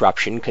time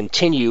disruption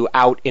continue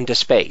out into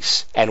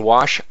space and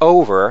wash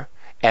over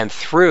and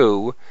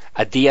through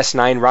a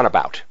DS9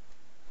 runabout.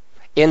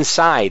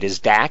 Inside is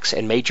Dax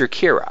and Major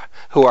Kira,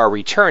 who are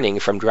returning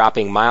from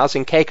dropping Miles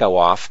and Keiko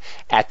off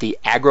at the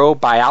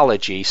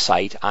agrobiology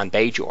site on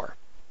Bajor.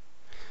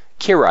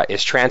 Kira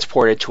is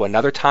transported to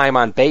another time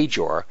on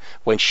Bajor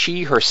when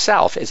she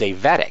herself is a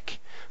Vedic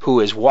who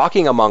is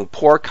walking among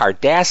poor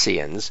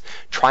Cardassians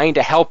trying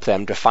to help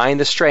them to find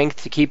the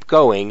strength to keep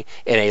going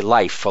in a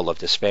life full of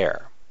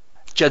despair.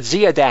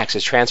 Jadzia Dax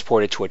is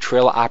transported to a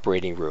Trill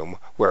operating room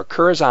where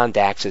Curzon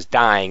Dax is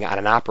dying on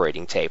an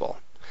operating table.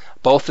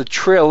 Both the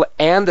Trill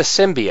and the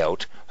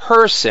symbiote,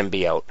 her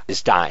symbiote,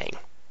 is dying.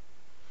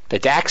 The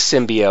Dax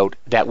symbiote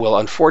that will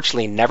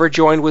unfortunately never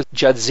join with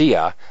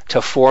Jadzia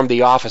to form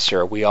the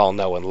officer we all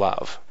know and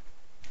love.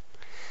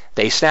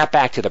 They snap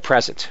back to the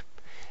present.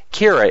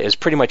 Kira is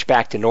pretty much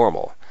back to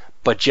normal,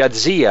 but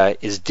Jadzia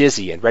is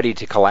dizzy and ready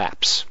to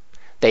collapse.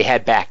 They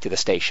head back to the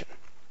station.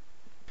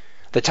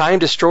 The time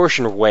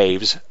distortion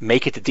waves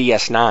make it to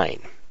DS9.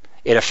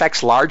 It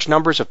affects large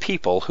numbers of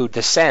people who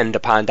descend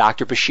upon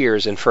Dr.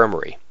 Bashir's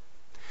infirmary.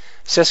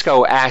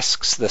 Sisko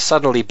asks the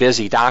suddenly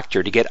busy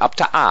doctor to get up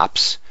to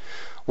Ops,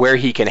 where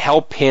he can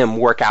help him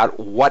work out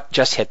what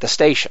just hit the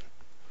station.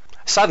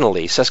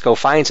 Suddenly, Sisko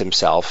finds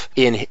himself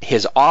in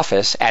his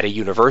office at a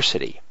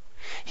university.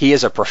 He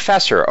is a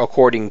professor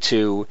according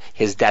to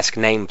his desk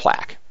name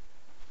plaque.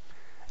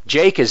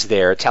 Jake is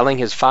there telling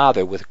his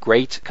father with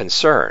great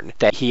concern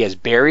that he has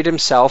buried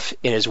himself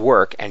in his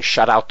work and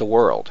shut out the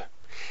world.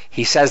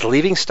 He says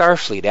leaving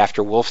Starfleet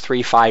after Wolf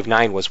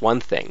 359 was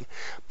one thing,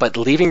 but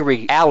leaving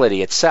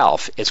reality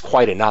itself is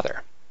quite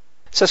another.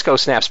 Sisko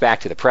snaps back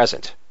to the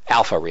present,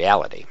 Alpha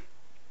reality.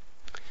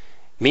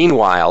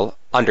 Meanwhile,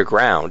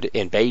 underground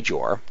in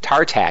Bajor,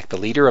 Tartak, the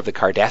leader of the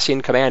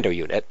Cardassian Commando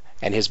Unit,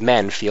 and his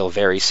men feel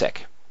very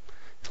sick.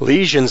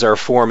 Lesions are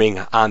forming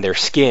on their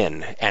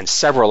skin, and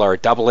several are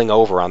doubling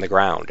over on the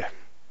ground.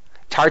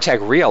 Tartak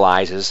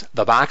realizes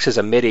the box is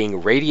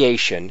emitting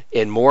radiation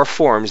in more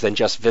forms than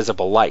just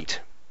visible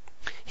light.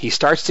 He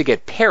starts to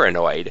get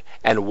paranoid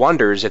and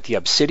wonders if the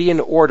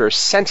Obsidian Order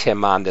sent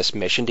him on this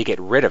mission to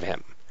get rid of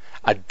him,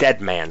 a dead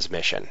man's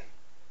mission.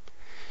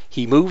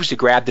 He moves to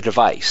grab the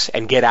device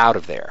and get out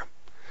of there,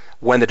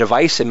 when the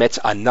device emits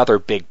another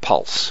big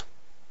pulse.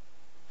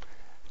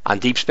 On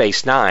Deep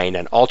Space Nine,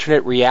 an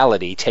alternate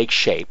reality takes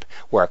shape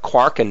where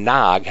Quark and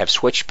Nog have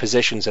switched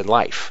positions in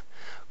life.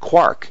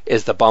 Quark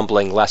is the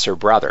bumbling lesser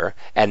brother,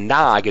 and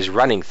Nog is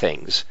running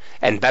things,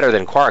 and better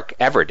than Quark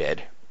ever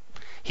did.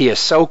 He is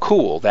so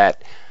cool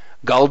that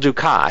Gul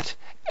Dukat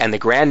and the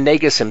Grand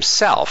Nagus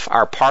himself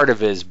are part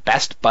of his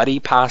best buddy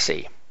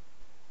posse.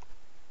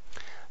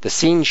 The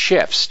scene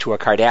shifts to a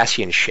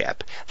Cardassian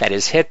ship that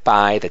is hit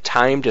by the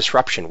time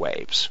disruption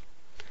waves.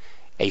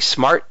 A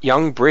smart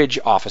young bridge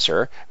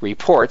officer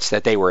reports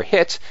that they were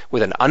hit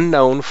with an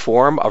unknown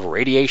form of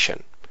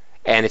radiation,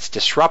 and it's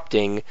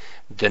disrupting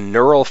the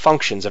neural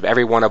functions of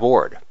everyone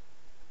aboard.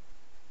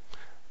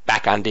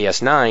 Back on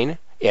DS9,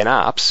 in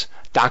Ops,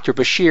 Dr.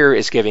 Bashir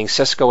is giving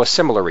Sisko a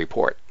similar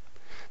report.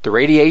 The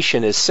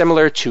radiation is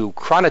similar to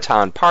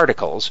chronoton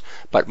particles,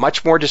 but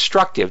much more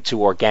destructive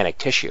to organic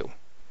tissue.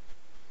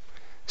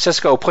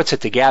 Sisko puts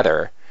it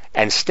together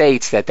and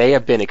states that they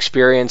have been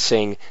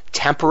experiencing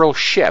temporal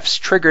shifts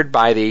triggered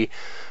by the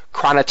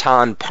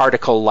chronoton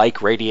particle-like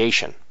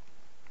radiation.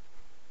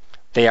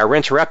 They are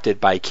interrupted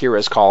by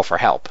Kira's call for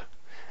help.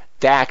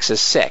 Dax is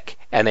sick,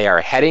 and they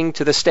are heading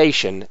to the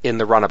station in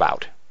the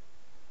runabout.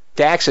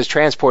 Dax is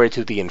transported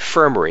to the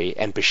infirmary,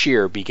 and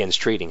Bashir begins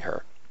treating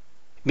her.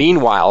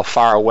 Meanwhile,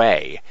 far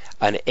away,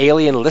 an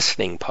alien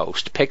listening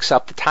post picks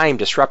up the time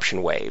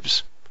disruption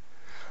waves.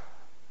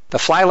 The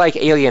fly-like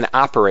alien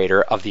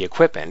operator of the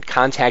equipment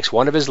contacts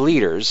one of his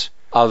leaders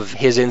of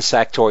his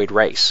insectoid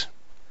race.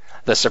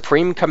 The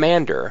Supreme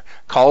Commander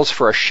calls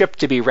for a ship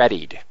to be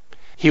readied.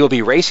 He will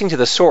be racing to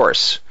the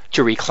source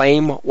to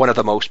reclaim one of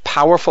the most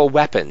powerful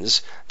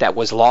weapons that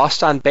was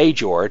lost on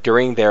Bajor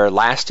during their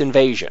last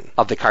invasion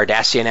of the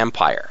Cardassian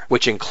Empire,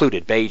 which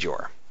included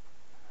Bajor.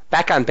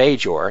 Back on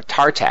Bajor,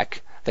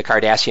 Tartak, the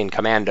Cardassian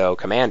Commando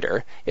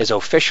commander, is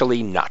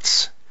officially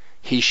nuts.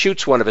 He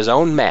shoots one of his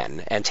own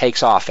men and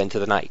takes off into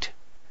the night.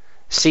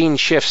 Scene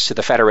shifts to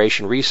the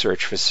Federation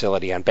research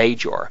facility on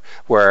Bajor,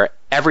 where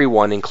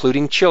everyone,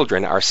 including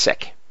children, are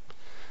sick.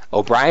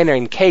 O'Brien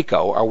and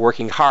Keiko are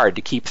working hard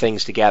to keep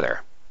things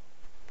together.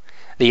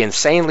 The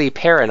insanely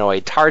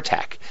paranoid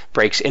Tartak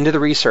breaks into the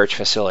research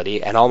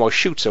facility and almost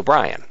shoots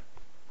O'Brien.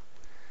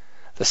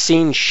 The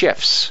scene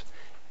shifts.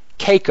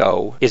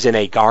 Keiko is in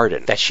a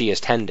garden that she is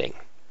tending.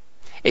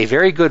 A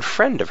very good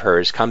friend of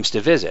hers comes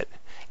to visit,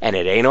 and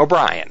it ain't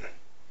O'Brien.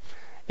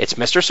 It's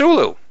Mr.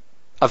 Sulu,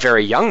 a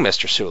very young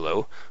Mr.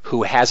 Sulu,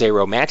 who has a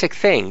romantic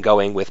thing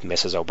going with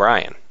Mrs.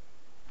 O'Brien.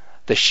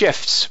 The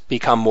shifts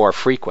become more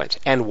frequent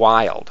and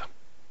wild.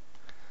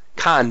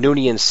 Khan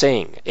Noonien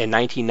Singh in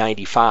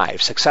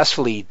 1995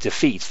 successfully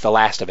defeats the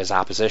last of his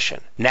opposition.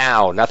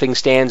 Now, nothing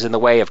stands in the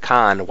way of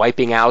Khan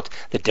wiping out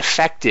the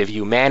defective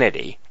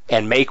humanity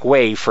and make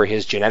way for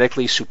his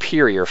genetically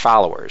superior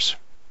followers.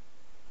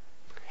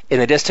 In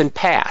the distant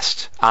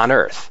past, on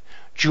Earth,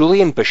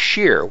 Julian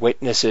Bashir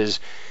witnesses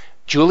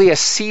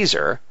Julius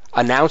Caesar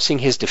announcing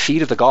his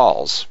defeat of the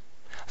Gauls.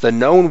 The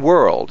known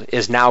world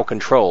is now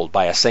controlled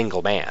by a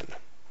single man.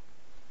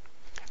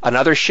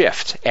 Another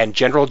shift, and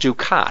General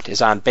Dukat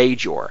is on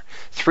Bajor,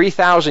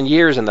 3,000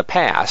 years in the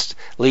past,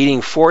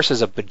 leading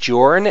forces of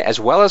Bajoran as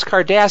well as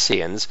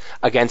Cardassians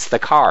against the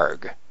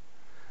Karg.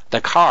 The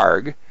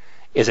Karg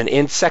is an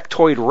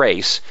insectoid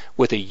race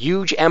with a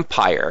huge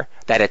empire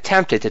that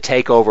attempted to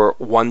take over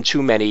one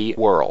too many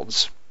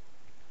worlds.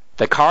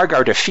 The Karg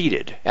are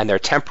defeated and their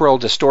temporal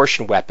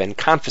distortion weapon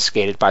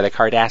confiscated by the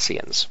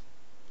Cardassians.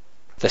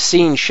 The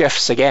scene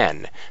shifts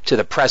again to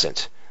the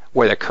present,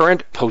 where the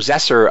current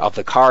possessor of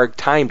the Karg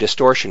time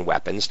distortion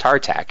weapons,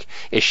 Tartak,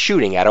 is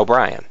shooting at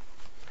O'Brien.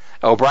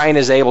 O'Brien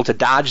is able to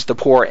dodge the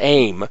poor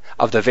aim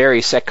of the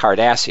very sick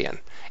Cardassian,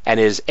 and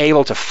is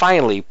able to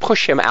finally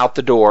push him out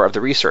the door of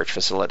the research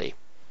facility.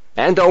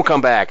 And don't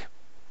come back!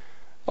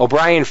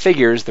 O'Brien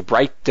figures the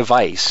bright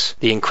device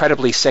the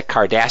incredibly sick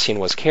Cardassian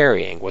was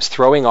carrying was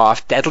throwing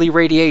off deadly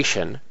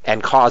radiation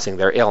and causing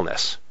their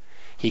illness.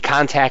 He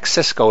contacts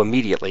Sisko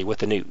immediately with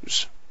the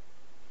news.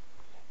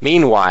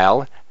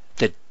 Meanwhile,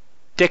 the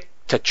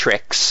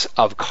dictatrix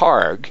of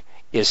Karg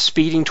is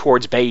speeding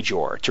towards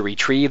Bajor to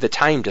retrieve the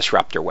time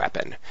disruptor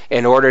weapon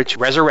in order to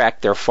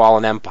resurrect their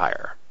fallen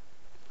empire.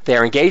 They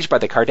are engaged by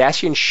the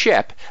Cardassian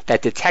ship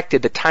that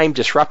detected the time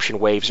disruption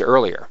waves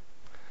earlier.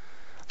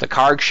 The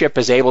Karg ship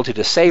is able to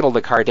disable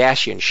the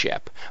Cardassian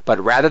ship,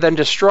 but rather than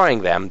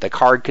destroying them, the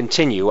Karg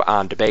continue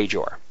on to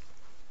Bajor.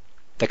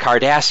 The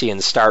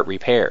Cardassians start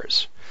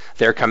repairs.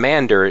 Their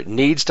commander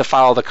needs to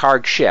follow the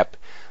Karg ship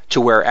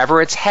to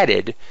wherever it's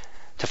headed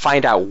to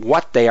find out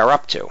what they are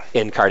up to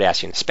in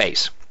Cardassian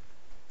space.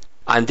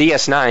 On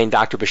DS9,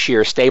 Dr.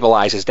 Bashir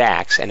stabilizes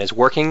Dax and is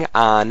working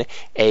on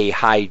a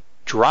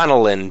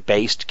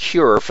hydronolin-based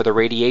cure for the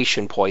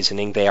radiation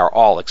poisoning they are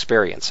all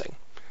experiencing.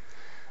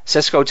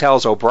 Sisko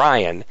tells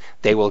O'Brien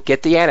they will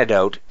get the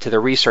antidote to the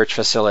research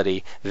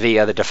facility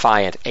via the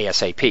Defiant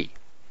ASAP.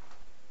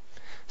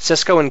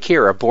 Sisko and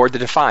Kira board the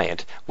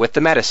Defiant with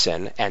the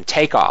medicine and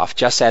take off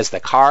just as the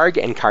Karg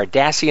and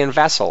Cardassian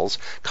vessels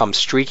come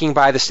streaking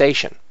by the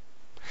station.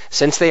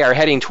 Since they are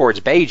heading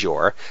towards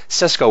Bajor,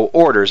 Sisko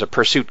orders a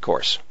pursuit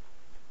course.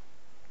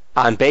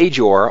 On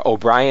Bajor,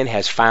 O'Brien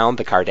has found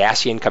the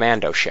Cardassian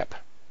commando ship.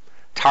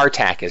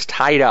 Tartak is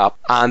tied up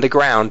on the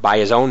ground by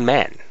his own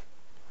men.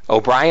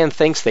 O'Brien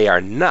thinks they are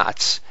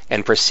nuts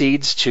and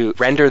proceeds to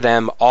render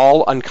them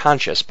all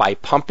unconscious by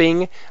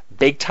pumping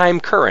big-time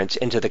current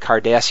into the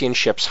Cardassian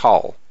ship's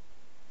hull.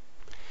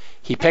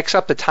 He picks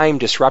up the time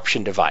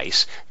disruption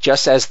device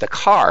just as the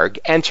Karg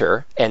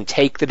enter and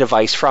take the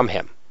device from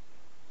him.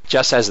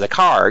 Just as the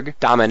Karg,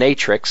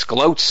 Dominatrix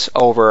gloats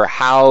over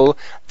how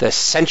the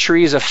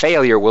centuries of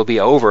failure will be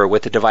over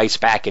with the device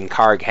back in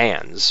Karg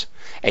hands,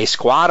 a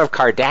squad of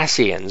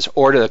Cardassians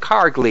order the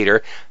Karg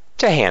leader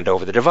to hand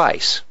over the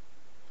device.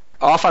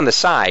 Off on the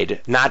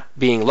side, not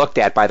being looked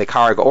at by the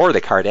Karg or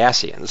the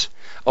Cardassians,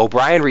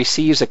 O'Brien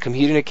receives a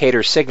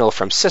communicator signal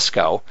from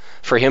Sisko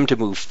for him to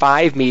move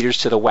 5 meters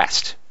to the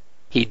west.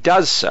 He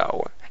does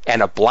so,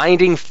 and a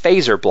blinding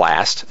phaser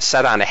blast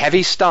set on a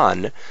heavy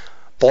stun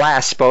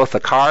blasts both the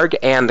Karg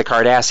and the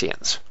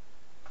Cardassians.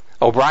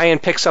 O'Brien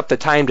picks up the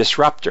time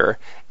disruptor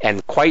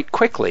and quite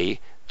quickly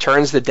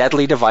turns the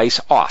deadly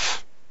device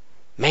off.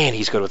 Man,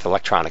 he's good with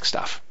electronic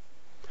stuff.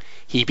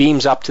 He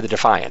beams up to the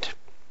Defiant.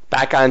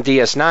 Back on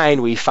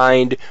DS9, we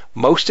find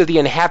most of the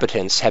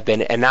inhabitants have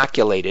been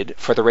inoculated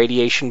for the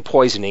radiation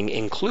poisoning,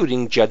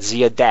 including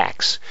Jadzia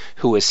Dax,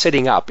 who is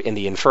sitting up in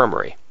the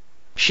infirmary.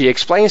 She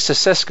explains to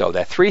Sisko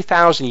that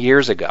 3,000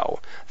 years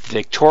ago, the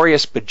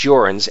victorious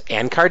Bajorans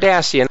and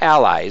Cardassian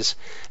allies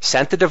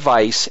sent the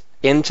device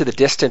into the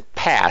distant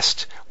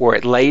past, where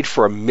it laid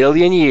for 1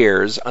 million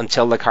years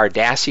until the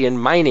Cardassian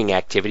mining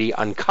activity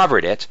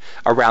uncovered it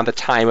around the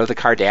time of the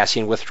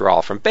Cardassian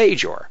withdrawal from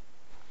Bajor.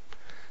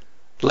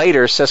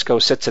 Later,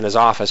 Sisko sits in his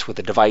office with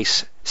the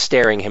device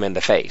staring him in the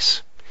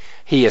face.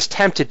 He is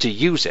tempted to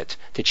use it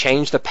to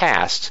change the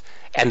past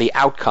and the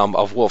outcome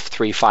of Wolf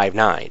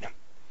 359.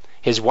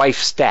 His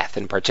wife's death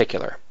in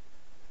particular.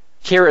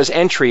 Kira's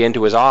entry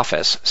into his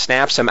office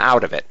snaps him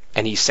out of it,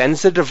 and he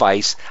sends the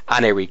device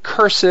on a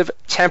recursive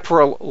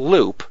temporal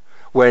loop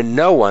where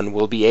no one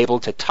will be able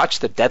to touch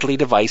the deadly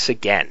device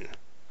again.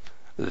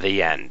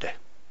 The end.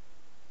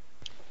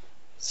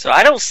 So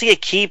I don't see a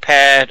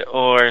keypad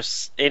or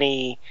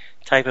any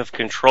type of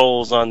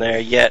controls on there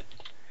yet.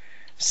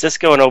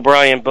 Sisko and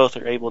O'Brien both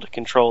are able to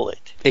control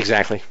it.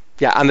 Exactly.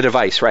 Yeah, on the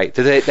device, right.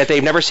 That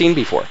they've never seen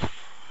before.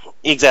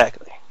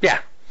 Exactly. Yeah.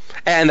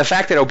 And the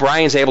fact that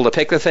O'Brien's able to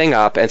pick the thing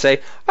up and say,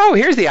 oh,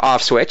 here's the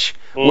off switch,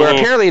 where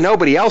apparently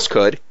nobody else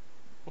could,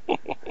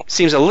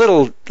 seems a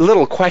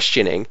little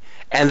questioning.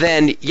 And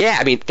then, yeah,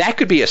 I mean, that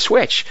could be a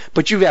switch,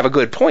 but you have a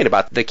good point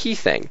about the key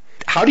thing.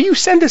 How do you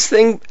send this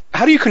thing,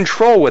 how do you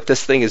control what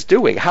this thing is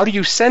doing? How do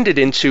you send it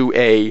into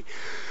a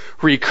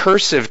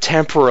recursive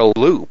temporal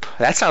loop?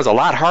 That sounds a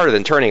lot harder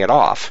than turning it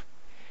off.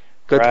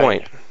 Good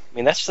point. I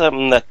mean, that's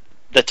something that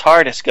the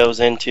TARDIS goes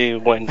into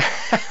when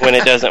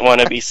it doesn't want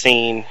to be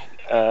seen.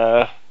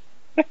 I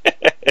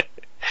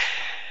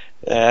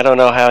don't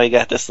know how he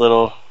got this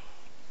little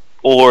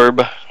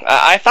orb.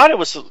 I thought it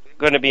was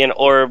going to be an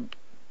orb,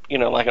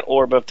 like an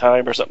orb of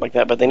time or something like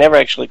that, but they never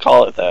actually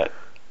call it that.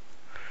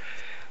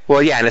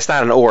 Well, yeah, and it's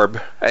not an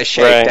orb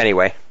shaped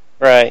anyway.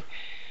 Right.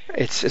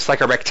 It's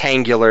like a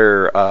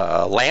rectangular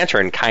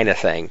lantern kind of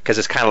thing, because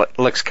it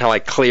looks kind of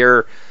like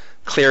clear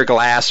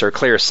glass or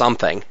clear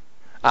something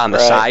on the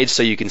side,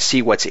 so you can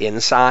see what's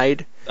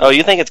inside. Oh,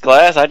 you think it's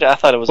glass? I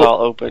thought it was all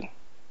open.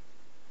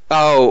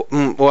 Oh,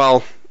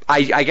 well,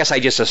 I guess I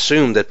just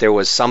assumed that there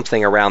was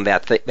something around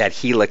that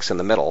helix in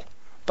the middle,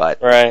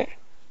 but right.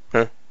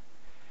 Huh?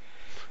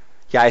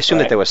 Yeah, I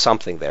assumed that there was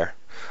something there.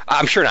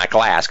 I'm sure not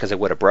glass, because it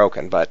would have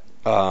broken, but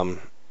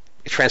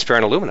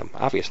transparent aluminum,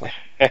 obviously.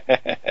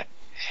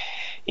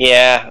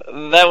 Yeah,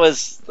 that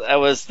was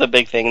the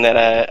big thing that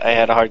I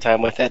had a hard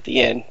time with at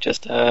the end.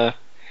 Just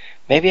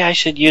maybe I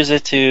should use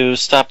it to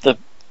stop the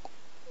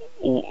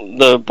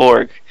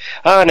Borg.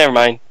 Oh, never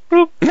mind.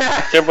 Boop.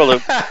 Temporal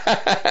loop.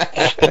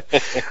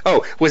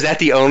 Oh, was that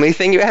the only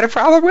thing you had a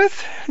problem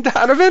with,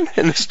 Donovan,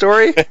 in the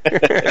story?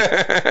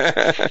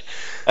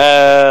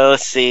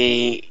 Let's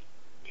see.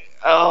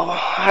 Oh,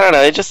 I don't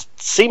know. It just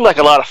seemed like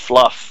a lot of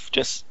fluff.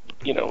 Just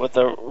with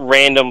a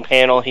random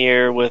panel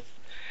here with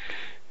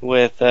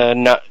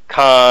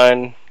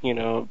Khan,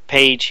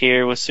 Page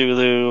here with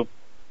Sulu.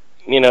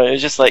 It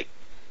was just like,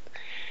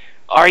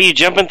 are you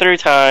jumping through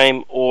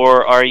time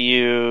or are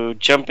you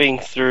jumping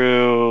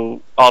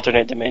through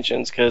alternate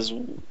dimensions? Because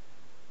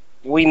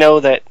we know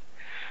that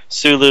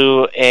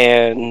Sulu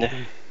and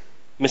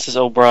Mrs.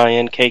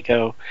 O'Brien,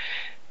 Keiko,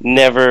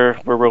 never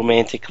were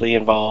romantically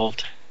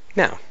involved.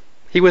 No.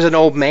 He was an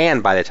old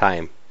man by the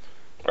time,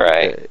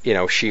 Right.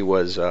 she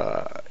was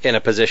in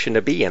a position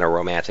to be in a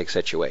romantic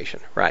situation.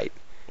 Right.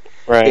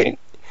 Right.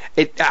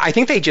 I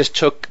think they just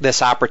took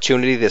this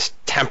opportunity, this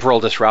temporal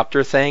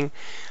disruptor thing,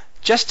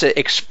 just to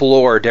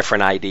explore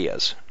different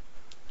ideas.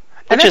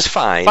 And Which that's is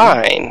fine.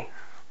 fine.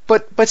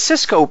 But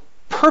Sisko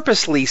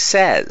purposely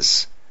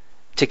says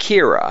to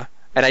Kira,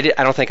 and I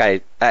don't think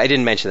I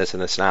didn't mention this in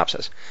the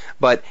synopsis,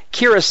 but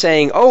Kira's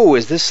saying, "Oh,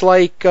 is this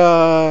like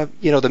the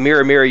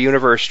Mirror Mirror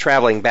universe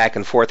traveling back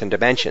and forth in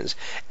dimensions?"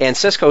 And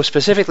Sisko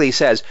specifically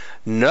says,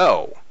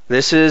 "No,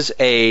 this is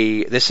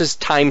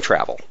time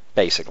travel,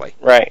 basically."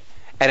 Right.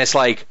 And it's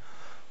like,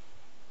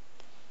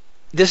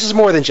 this is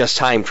more than just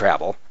time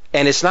travel,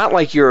 and it's not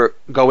like you're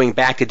going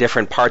back to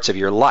different parts of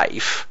your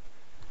life.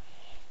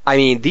 I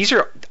mean, these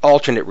are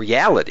alternate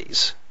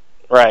realities.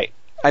 Right.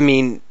 I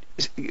mean,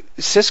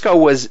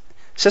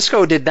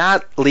 Sisko did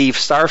not leave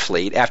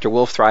Starfleet after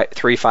Wolf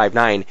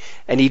 359,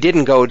 and he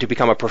didn't go to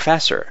become a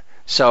professor.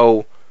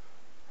 So,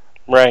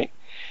 right.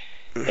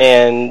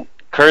 And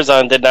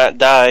Curzon did not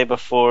die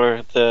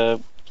before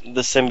the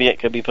symbiote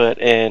could be put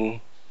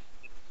in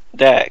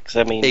Dax.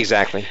 I mean,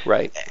 exactly,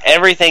 right.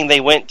 Everything they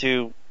went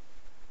to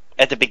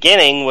at the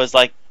beginning was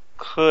like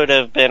could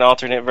have been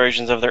alternate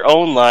versions of their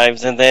own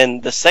lives, and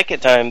then the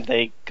second time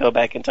they go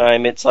back in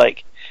time, it's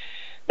like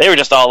they were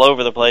just all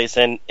over the place,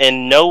 and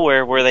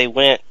nowhere where they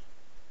went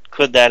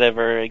could that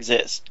ever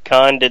exist.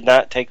 Khan did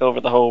not take over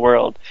the whole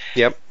world.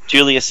 Yep.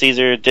 Julius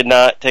Caesar did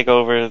not take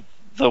over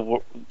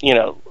that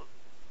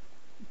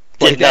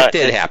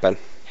did happen.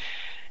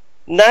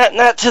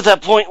 Not to the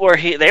point where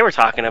they were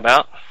talking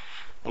about.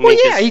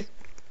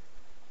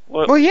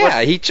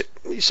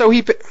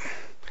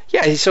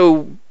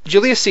 So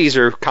Julius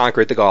Caesar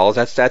conquered the Gauls.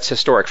 That's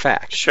historic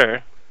fact.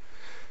 Sure.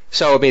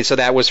 So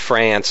that was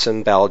France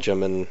and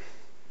Belgium and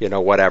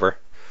whatever.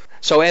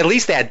 So at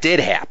least that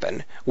did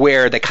happen,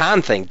 where the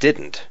Khan thing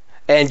didn't.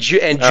 And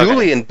okay.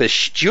 Julian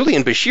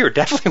Bashir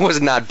definitely was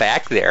not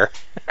back there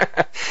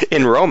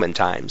in Roman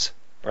times.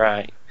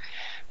 Right.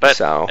 But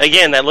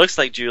again, that looks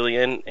like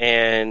Julian,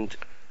 and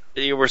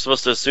we're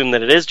supposed to assume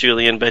that it is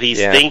Julian, but he's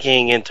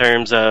thinking in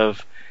terms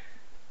of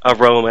a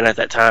Roman at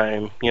that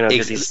time.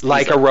 Because he's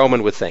a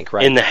Roman would think,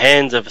 right? In the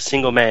hands of a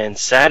single man,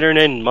 Saturn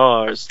and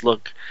Mars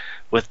look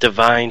with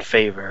divine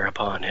favor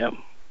upon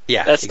him.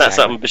 Yeah, that's not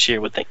something Bashir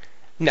would think.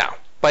 No,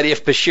 but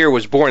if Bashir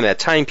was born in that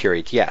time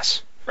period,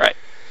 yes. Right.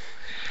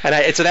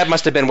 And so that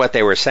must have been what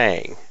they were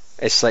saying.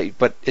 It's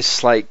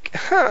like,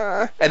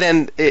 huh. And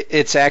then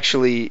it's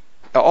actually,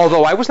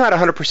 although I was not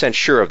 100%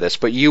 sure of this,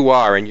 but you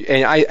are, and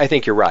I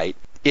think you're right.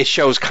 It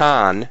shows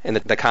Khan in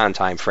the Khan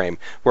time frame,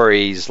 where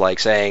he's like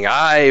saying,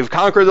 "I've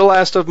conquered the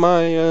last of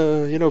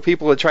my,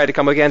 people that tried to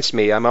come against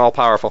me. I'm all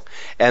powerful."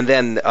 And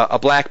then a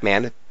black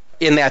man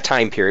in that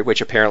time period, which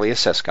apparently is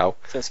Sisko.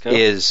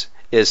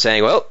 is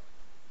saying, "Well,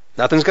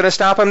 nothing's going to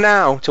stop him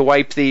now to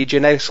wipe the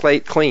genetic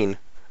slate clean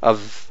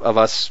of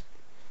us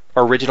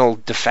original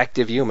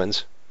defective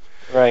humans."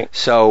 Right.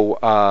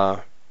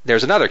 So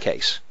there's another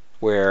case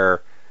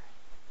where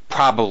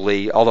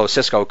probably, although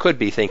Sisko could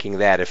be thinking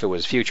that if it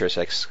was future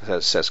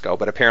Sisko,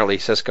 but apparently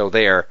Sisko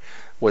there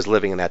was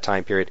living in that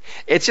time period.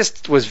 It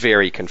just was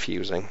very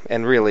confusing,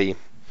 and really,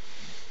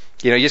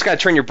 you just got to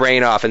turn your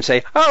brain off and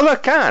say, "Oh,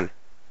 look, Khan,"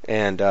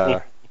 and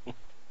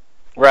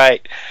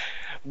right.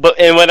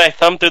 And when I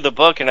thumbed through the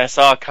book and I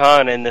saw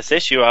Khan in this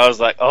issue, I was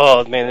like,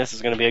 "Oh man, this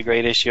is going to be a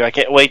great issue! I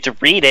can't wait to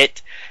read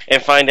it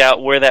and find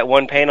out where that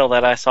one panel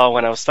that I saw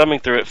when I was thumbing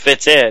through it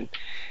fits in."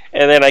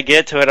 And then I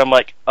get to it, I'm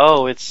like,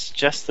 "Oh, it's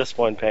just this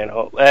one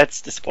panel.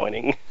 That's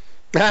disappointing."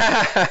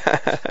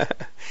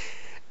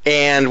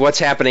 And what's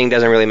happening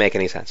doesn't really make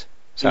any sense.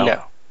 So.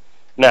 No.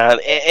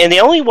 And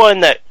the only one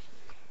that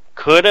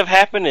could have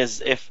happened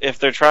is if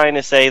they're trying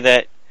to say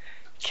that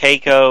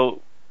Keiko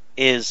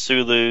is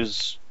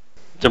Sulu's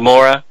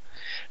Demora.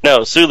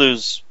 No,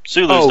 Sulu's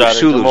daughter.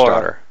 Sulu's Demora.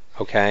 daughter.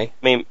 Okay.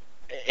 I mean,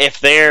 if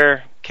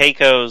they're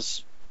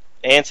Keiko's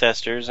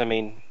ancestors, I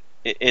mean,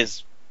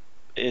 is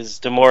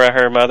Demora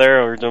her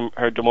mother, or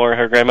Demora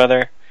her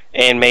grandmother?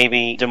 And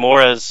maybe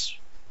Demora's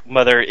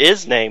mother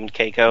is named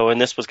Keiko,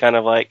 and this was kind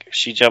of like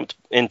she jumped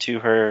into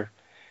her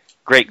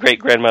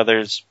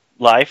great-great-grandmother's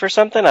life or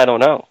something? I don't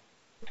know.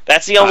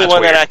 That's the only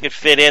one weird. That I could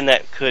fit in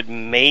that could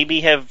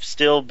maybe have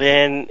still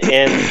been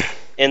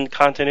in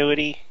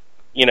continuity,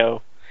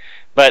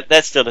 but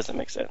that still doesn't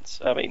make sense.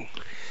 I mean,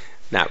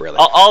 not really.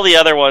 All the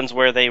other ones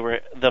where they were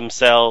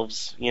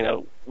themselves,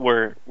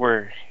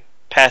 were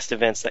past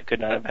events that could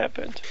not have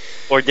happened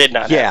or did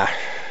not happen.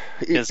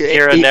 Because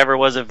Kira never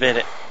was a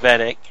Vedic.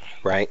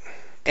 Right.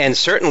 And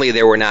certainly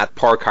there were not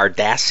poor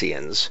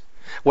Cardassians.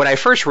 When I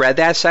first read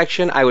that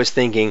section, I was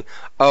thinking,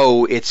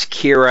 oh, it's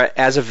Kira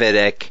as a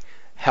Vedic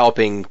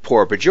helping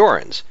poor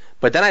Bajorans.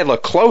 But then I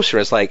looked closer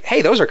and it's like,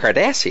 hey, those are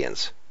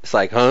Cardassians. It's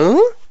like,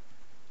 huh?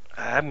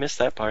 I missed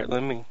that part.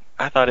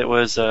 I thought it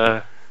was,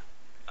 I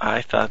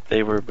thought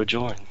they were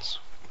Bajorans.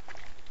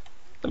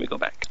 Let me go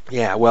back.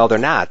 Yeah, well, they're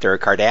not. They're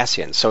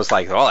Cardassians. So it's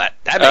like, oh,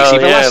 that makes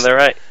even less. They're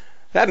right.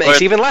 That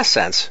makes even less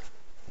sense.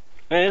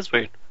 It is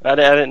weird. I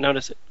didn't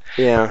notice it.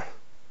 Yeah.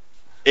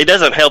 It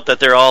doesn't help that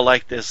they're all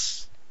like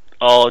this,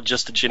 all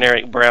just a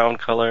generic brown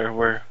color,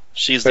 where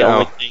she's the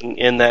only thing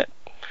in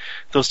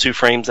those two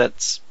frames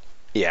that's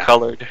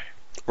colored.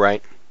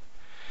 Right.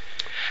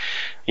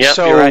 Yeah.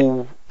 So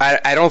you're right.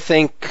 I don't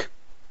think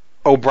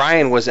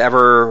O'Brien was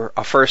ever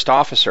a first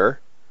officer,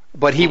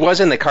 but he was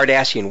in the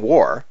Cardassian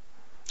War.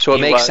 So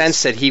it makes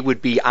sense that he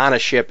would be on a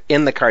ship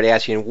in the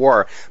Cardassian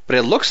War, but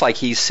it looks like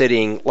he's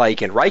sitting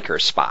like in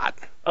Riker's spot.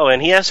 Oh,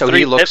 and he has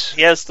pips.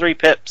 He has 3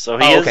 pips, so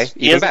he is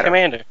the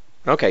commander.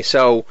 Okay,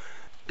 so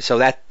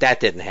that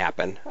didn't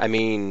happen. I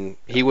mean,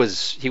 he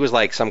was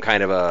like some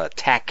kind of a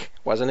tech,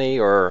 wasn't he,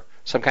 or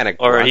some kind of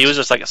or he was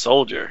just like a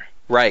soldier.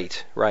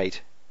 Right.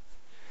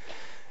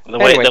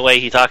 The way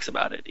he talks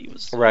about it, he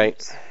was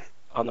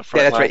on the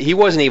front. Yeah, that's line. right. He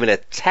wasn't even a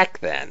tech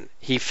then.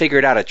 He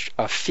figured out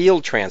a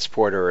field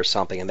transporter or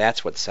something, and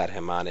that's what set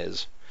him on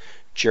his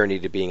journey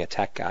to being a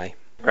tech guy.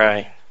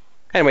 Right.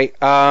 Anyway,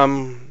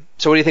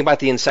 so what do you think about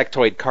the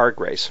insectoid Karg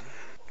race?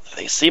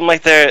 They seem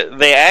like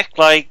they act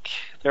like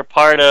they're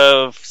part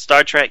of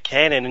Star Trek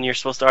canon, and you're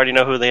supposed to already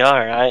know who they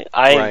are.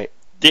 I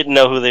didn't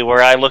know who they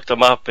were. I looked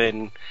them up,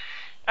 and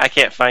I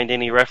can't find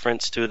any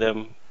reference to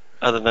them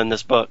other than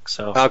this book.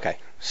 So okay,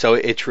 so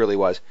it truly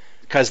was.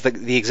 Because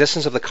the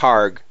existence of the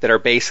Karg that are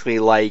basically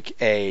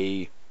like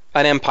an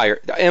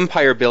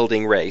empire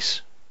building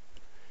race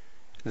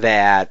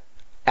that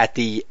at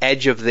the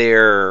edge of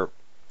their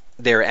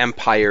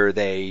empire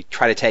they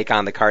try to take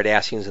on the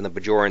Cardassians and the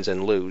Bajorans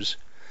and lose.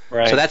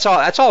 Right. So that's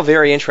all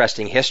very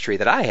interesting history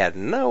that I had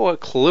no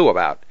clue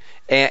about.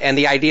 And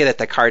the idea that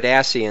the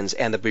Cardassians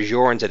and the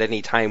Bajorans at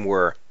any time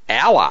were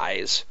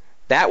allies,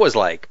 that was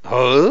like,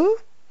 huh?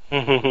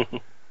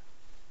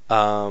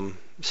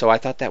 So I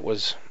thought that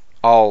was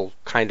all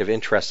kind of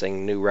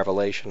interesting new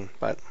revelation,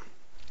 but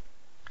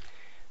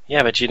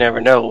yeah, but you never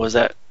know. Was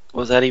that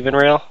even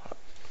real?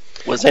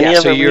 Was any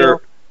of it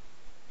real?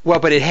 Well,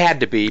 but it had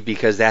to be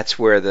because that's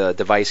where the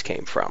device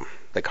came from,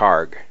 the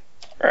Karg.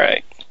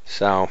 Right.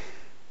 So,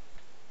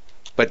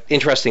 but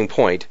interesting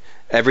point.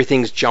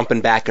 Everything's jumping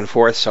back and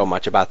forth so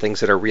much about things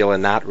that are real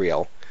and not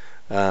real.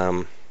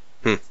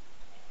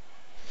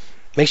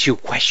 Makes you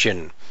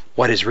question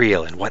what is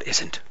real and what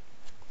isn't.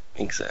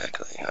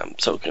 Exactly. I'm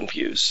so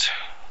confused.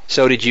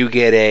 So did you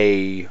get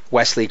a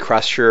Wesley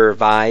Crusher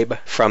vibe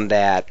from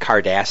that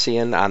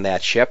Cardassian on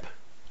that ship?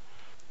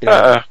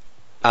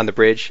 On the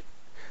bridge?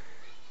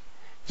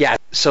 Yeah,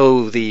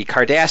 so the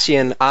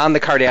Cardassian on the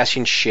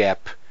Cardassian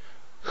ship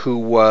who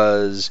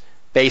was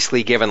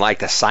basically given like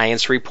the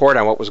science report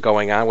on what was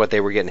going on, what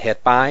they were getting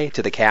hit by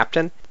to the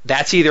captain,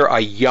 that's either a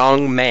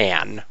young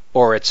man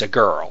or it's a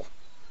girl.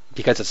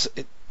 Because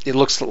it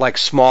looks like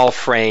small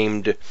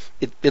framed,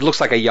 it looks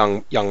like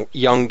a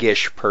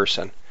youngish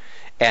person.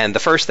 And the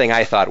first thing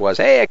I thought was,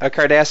 hey, a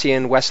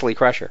Cardassian Wesley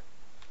Crusher.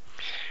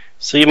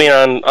 So you mean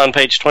on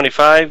page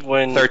 25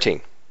 when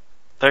 13.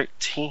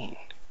 13.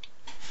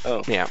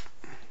 Oh. Yeah.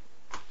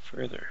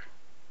 Further?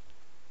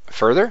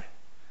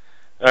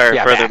 Or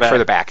yeah, further back.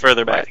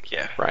 Further back, right.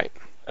 Yeah. Right.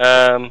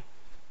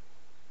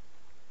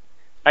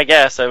 I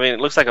guess. I mean, it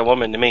looks like a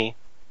woman to me.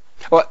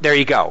 Well, there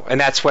you go. And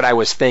that's what I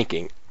was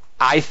thinking.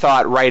 I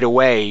thought right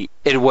away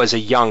it was a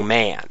young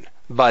man.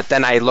 But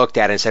then I looked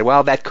at it and said,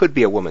 well, that could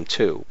be a woman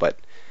too. But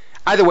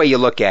either way you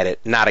look at it,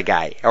 not a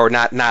guy. Or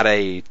not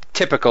a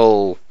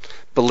typical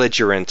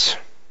belligerent,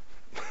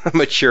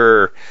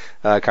 mature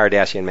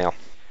Cardassian male.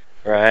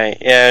 Right.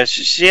 Yeah,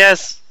 she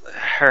has...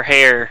 Her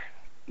hair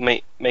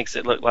makes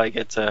it look like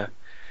it's a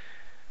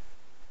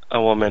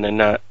woman and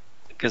not...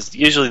 Because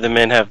usually the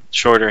men have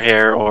shorter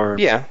hair or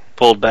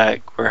pulled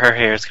back, where her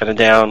hair is kind of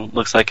down.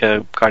 Looks like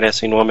a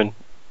Cardassian woman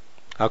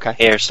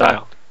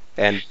hairstyle.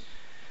 And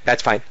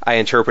that's fine. I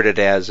interpret it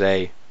as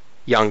a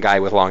young guy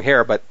with long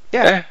hair, but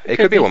it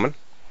could be a woman.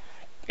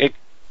 It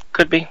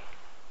could be.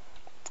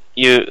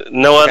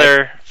 No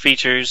other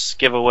features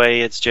give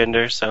away its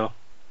gender, so...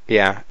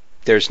 Yeah,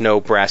 there's no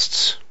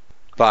breasts,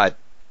 but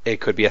it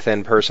could be a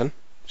thin person.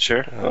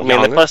 Sure. I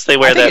mean, plus they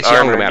wear that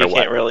armor, you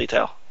can't really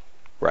tell.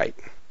 Right.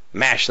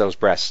 Mash those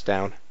breasts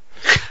down.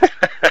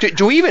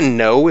 do we even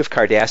know if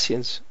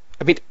Cardassians...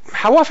 I mean,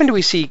 how often do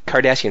we see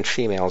Cardassian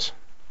females?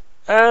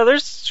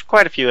 There's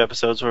quite a few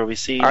episodes where we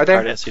see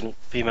Cardassian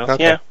females.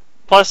 Okay. Yeah.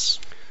 Plus,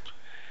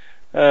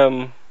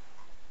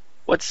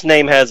 what's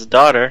name has a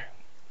daughter?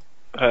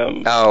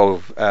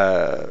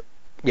 Dukat.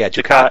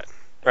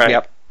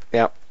 Right.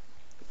 Yep.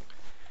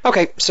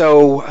 Okay,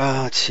 so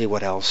let's see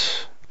what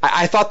else.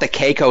 I thought the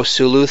Keiko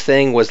Sulu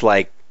thing was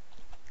like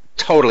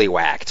totally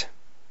whacked.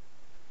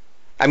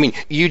 I mean,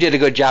 you did a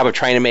good job of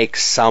trying to make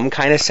some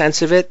kind of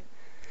sense of it,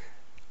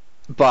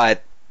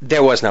 but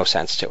there was no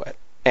sense to it.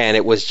 And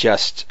it was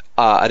just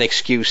an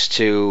excuse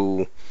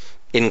to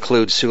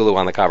include Sulu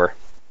on the cover.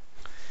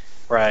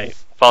 Right.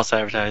 False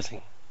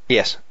advertising.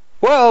 Yes.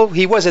 Well,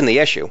 he was in the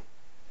issue.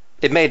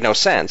 It made no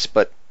sense,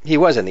 but he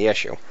was in the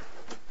issue.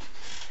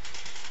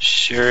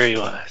 Sure he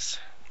was.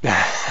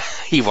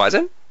 He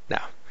wasn't? No.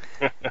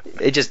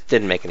 It just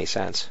didn't make any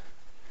sense.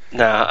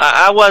 No,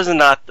 I was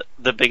not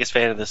the biggest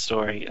fan of this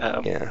story.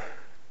 Yeah.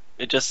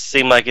 It just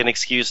seemed like an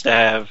excuse to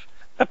have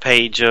a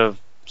page of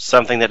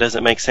something that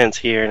doesn't make sense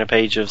here and a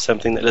page of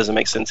something that doesn't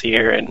make sense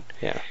here, and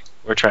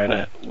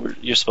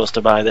you're supposed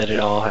to buy that it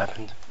all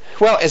happened.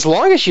 Well, as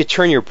long as you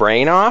turn your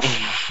brain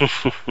off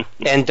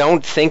and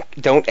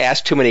don't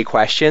ask too many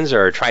questions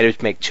or try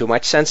to make too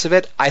much sense of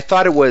it, I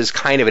thought it was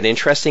kind of an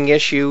interesting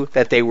issue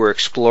that they were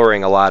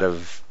exploring a lot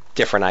of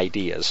different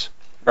ideas.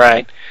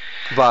 Right.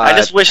 But I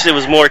just wish it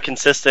was more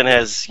consistent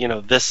as,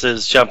 this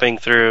is jumping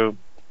through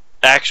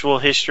actual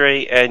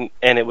history and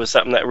it was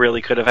something that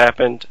really could have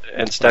happened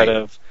instead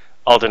of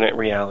alternate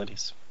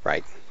realities.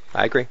 Right.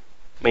 I agree.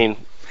 I mean...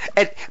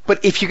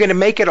 But if you're going to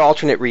make it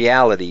alternate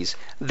realities,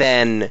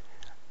 then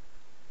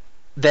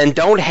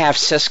don't have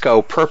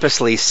Cisco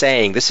purposely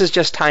saying, this is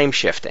just time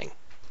shifting.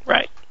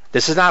 Right.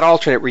 This is not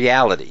alternate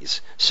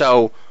realities.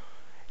 So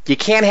you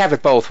can't have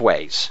it both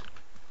ways.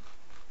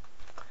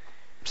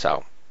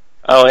 So.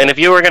 Oh, and if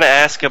you were going to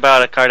ask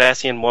about a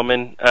Cardassian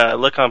woman,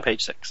 look on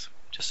page 6.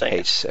 Just saying.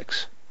 Page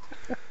 6.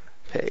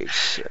 Page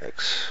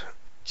 6.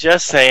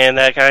 Just saying,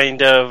 that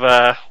kind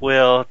of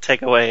will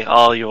take away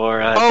all your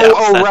doubts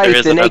that right, there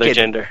is another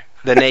gender.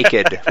 The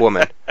naked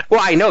woman. Well,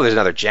 I know there's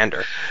another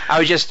gender. I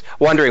was just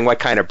wondering what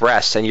kind of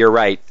breasts, and you're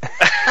right.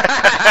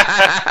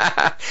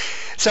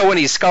 So when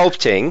he's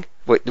sculpting,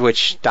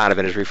 which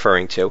Donovan is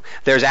referring to,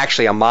 there's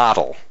actually a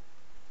model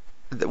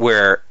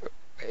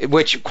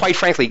which, quite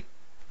frankly,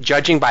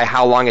 judging by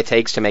how long it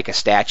takes to make a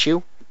statue,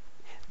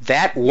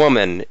 that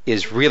woman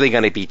is really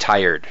going to be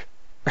tired.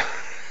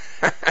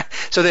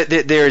 So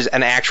there's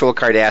an actual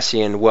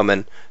Cardassian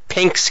woman,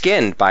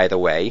 pink-skinned, by the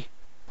way,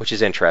 which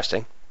is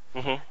interesting.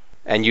 Mm-hmm.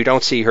 And you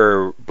don't see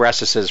her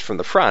breastises from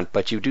the front,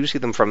 but you do see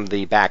them from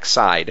the back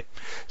side.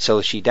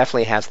 So she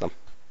definitely has them.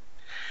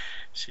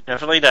 She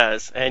definitely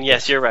does. And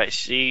yes, you're right.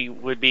 She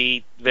would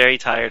be very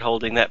tired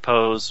holding that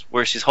pose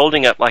where she's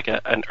holding up like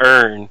an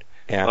urn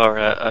or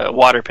a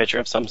water pitcher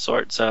of some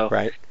sort. So,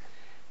 right.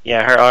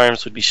 Yeah, her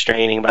arms would be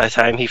straining by the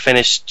time he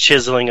finished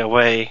chiseling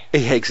away.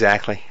 Yeah,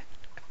 exactly.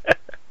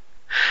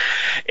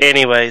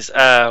 Anyways,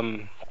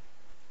 good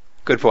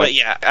point. But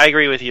yeah, I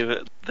agree with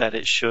you that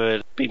it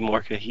should be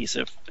more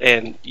cohesive,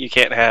 and you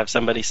can't have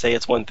somebody say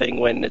it's one thing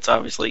when it's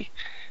obviously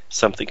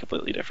something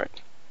completely different.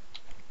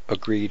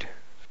 Agreed.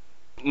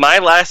 My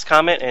last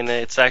comment, and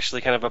it's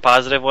actually kind of a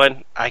positive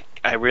one, I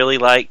really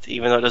liked,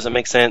 even though it doesn't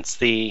make sense,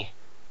 the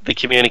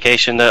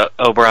communication to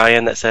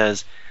O'Brien that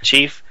says,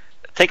 "Chief,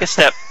 take a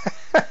step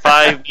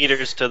 5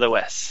 meters to the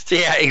west."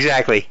 Yeah,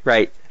 exactly.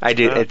 Right. I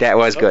do. That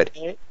was good.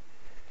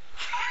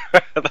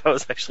 That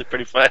was actually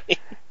pretty funny.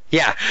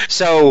 Yeah.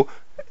 So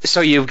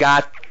you've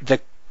got the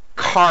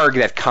Karg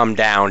that come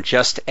down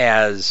just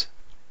as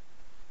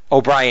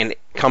O'Brien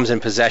comes in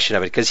possession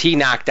of it, because he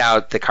knocked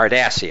out the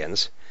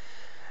Cardassians.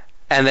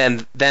 And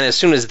then as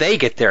soon as they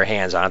get their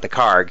hands on it, the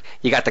Karg,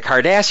 you got the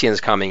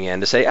Cardassians coming in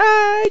to say,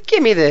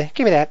 give me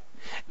that.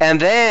 And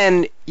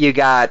then you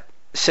got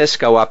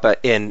Cisco up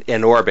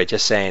in orbit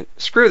just saying,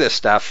 screw this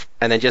stuff,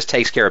 and then just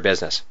takes care of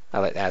business.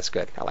 That's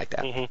good. I like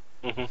that.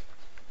 Mm-hmm. Mm-hmm.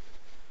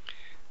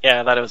 Yeah,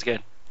 I thought it was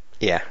good.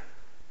 Yeah.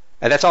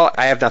 And that's all.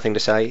 I have nothing to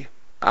say.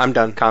 I'm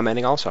done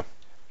commenting also.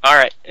 All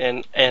right.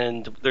 And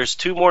there's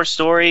 2 more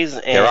stories.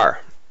 And there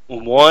are.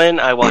 One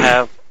I will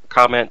have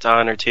comment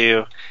on, or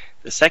 2.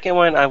 The second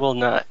one I will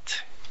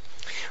not.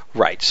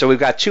 Right. So we've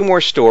got 2 more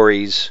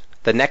stories.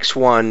 The next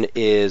one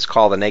is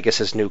called The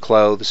Negus' New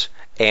Clothes,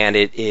 and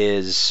it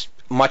is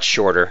much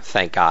shorter,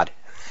 thank God,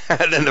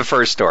 than the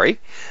first story.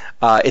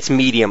 It's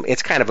medium.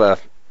 It's kind of a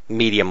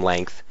medium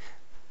length.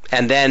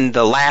 And then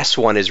the last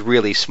one is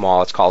really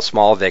small. It's called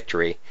Small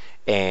Victory,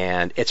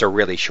 and it's a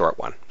really short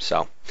one.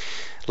 So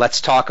let's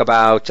talk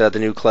about the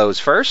new clothes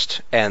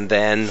first, and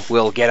then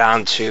we'll get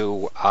on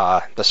to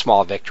the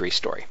Small Victory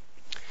story.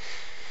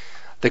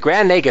 The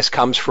Grand Nagus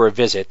comes for a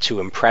visit to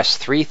impress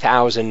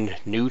 3,000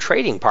 new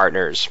trading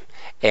partners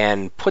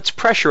and puts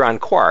pressure on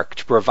Quark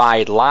to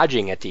provide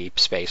lodging at Deep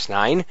Space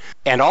Nine,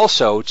 and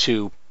also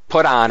to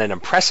put on an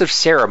impressive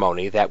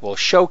ceremony that will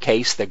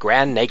showcase the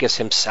Grand Nagus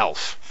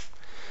himself.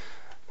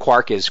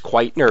 Quark is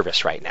quite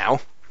nervous right now.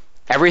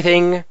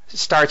 Everything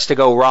starts to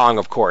go wrong,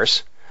 of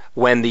course,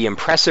 when the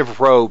impressive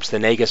robes the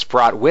Nagus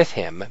brought with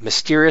him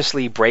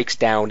mysteriously breaks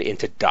down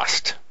into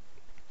dust.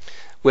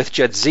 With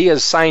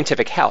Jadzia's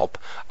scientific help,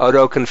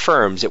 Odo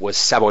confirms it was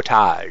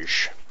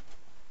sabotage.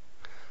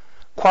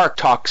 Quark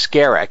talks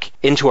Garak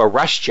into a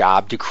rush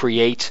job to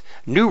create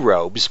new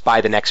robes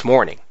by the next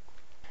morning.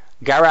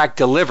 Garak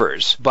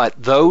delivers,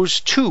 but those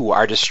too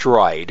are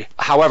destroyed.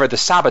 However, the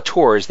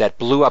saboteurs that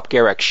blew up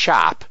Garak's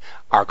shop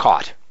are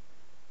caught.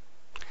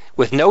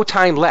 With no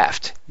time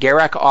left,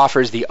 Garak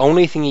offers the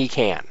only thing he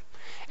can,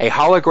 a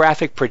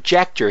holographic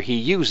projector he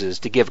uses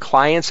to give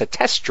clients a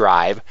test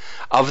drive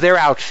of their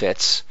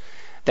outfits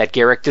that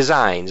Garak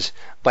designs,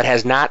 but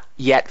has not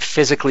yet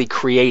physically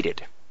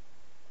created.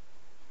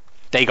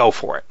 They go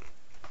for it.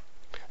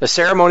 The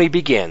ceremony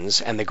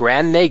begins, and the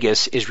Grand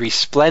Nagus is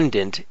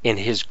resplendent in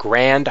his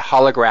grand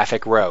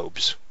holographic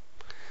robes.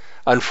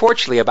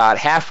 Unfortunately, about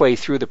halfway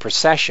through the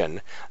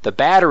procession, the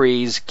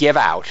batteries give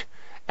out,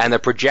 and the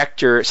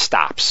projector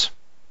stops.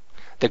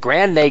 The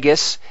Grand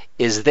Nagus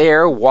is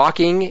there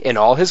walking in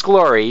all his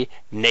glory,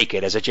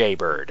 naked as a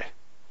jaybird.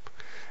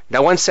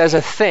 No one says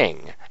a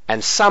thing,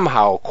 and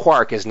somehow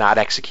Quark is not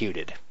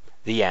executed.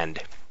 The end.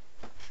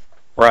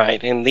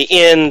 Right. In the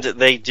end,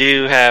 they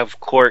do have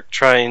Quark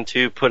trying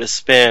to put a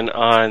spin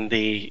on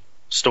the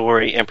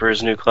story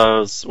Emperor's New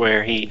Clothes,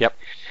 where he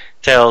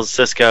tells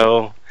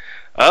Sisko,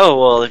 oh,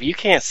 well, if you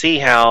can't see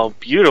how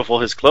beautiful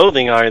his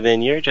clothing are,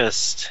 then you're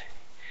just...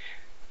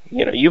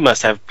 you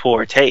must have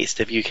poor taste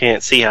if you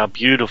can't see how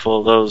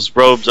beautiful those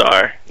robes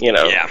are,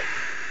 Yeah.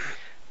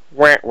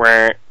 Wah,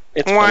 wah.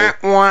 It's Wah,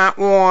 funny. wah,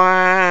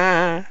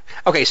 wah.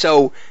 Okay,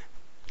 so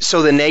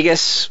the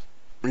Nagus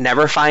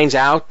never finds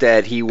out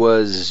that he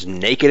was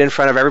naked in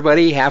front of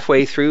everybody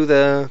halfway through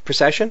the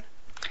procession?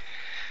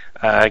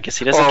 I guess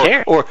he doesn't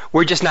care. Or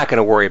we're just not going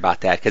to worry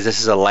about that because this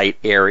is a light,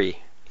 airy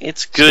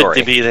It's good story.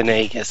 to be the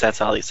Nagus,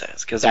 that's all he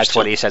says. That's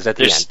what he says at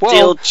the they're end.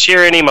 still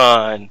cheering him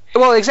on.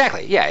 Well,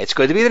 exactly. Yeah, it's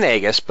good to be the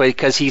Nagus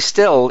because he's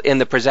still in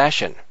the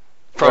procession,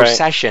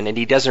 and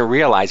he doesn't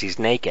realize he's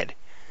naked.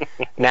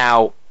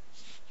 Now,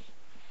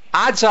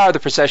 odds are the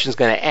procession's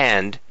going to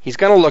end. He's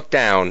going to look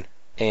down,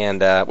 and,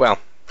 well,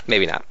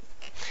 maybe not.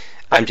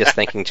 I'm just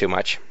thinking too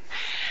much.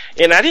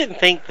 And I didn't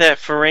think that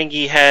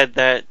Ferengi had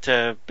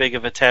that big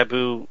of a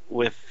taboo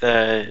with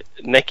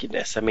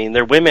nakedness. I mean,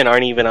 their women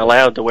aren't even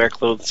allowed to wear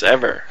clothes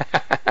ever.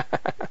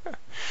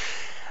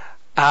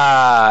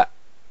 I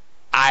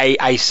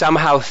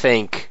somehow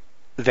think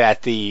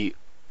that the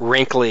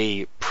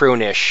wrinkly,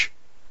 prunish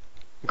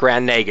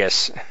Grand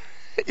Nagus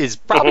is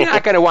probably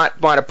not going to want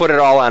to put it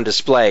all on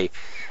display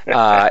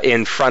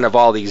in front of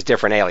all these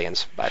different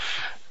aliens. But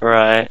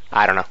right.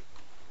 I don't know.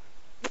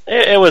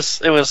 It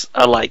was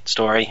a light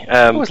story.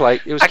 It was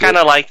light. It was I kind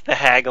good. of liked the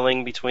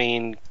haggling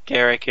between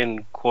Garrick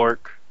and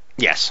Quark.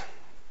 Yes.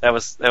 That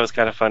was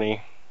kind of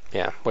funny.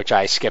 Yeah, which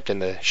I skipped in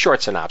the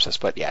short synopsis,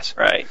 but yes.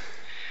 Right.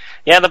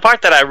 Yeah, the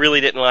part that I really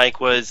didn't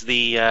like was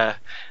the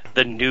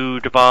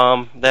nude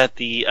bomb that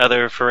the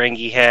other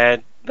Ferengi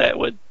had that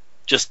would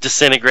just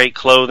disintegrate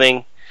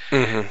clothing.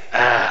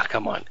 Mm-hmm.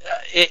 Come on.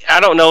 I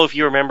don't know if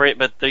you remember it,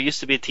 but there used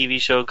to be a TV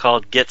show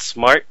called Get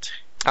Smart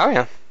Oh,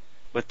 yeah.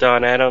 with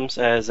Don Adams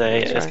as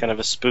right. kind of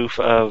a spoof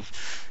of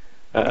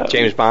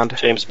James Bond.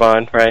 James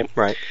Bond, right?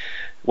 Right.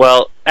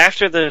 Well,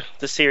 after the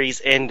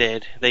series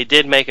ended, they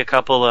did make a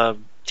couple of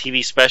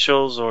TV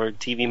specials or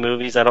TV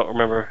movies. I don't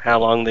remember how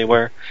long they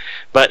were.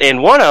 But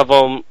in one of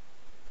them,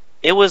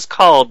 it was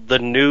called The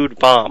Nude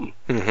Bomb.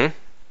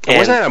 Mm-hmm.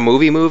 Wasn't that a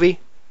movie?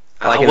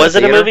 Like was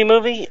it a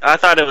movie? I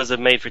thought it was a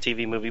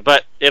made-for-TV movie,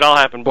 but it all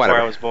happened before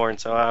Whatever. I was born,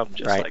 so I'm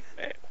just Right. like,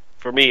 man.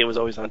 For me, it was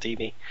always on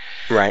TV.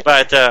 Right.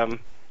 But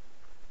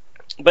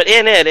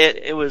in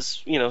it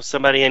was,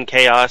 somebody in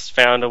chaos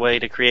found a way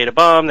to create a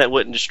bomb that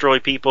wouldn't destroy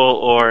people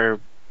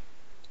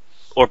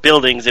or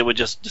buildings. It would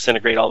just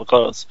disintegrate all the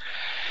clothes.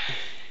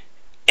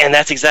 And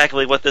that's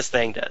exactly what this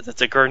thing does.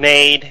 It's a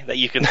grenade that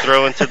you can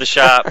throw into the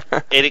shop.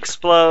 It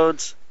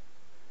explodes,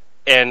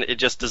 and it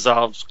just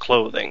dissolves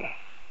clothing.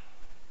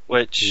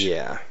 Which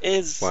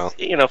is,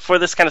 for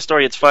this kind of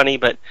story, it's funny,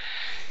 but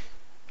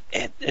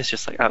it's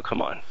just like, oh,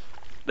 come on.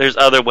 There's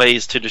other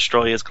ways to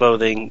destroy his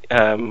clothing.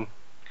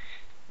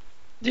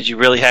 Did you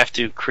really have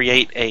to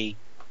create a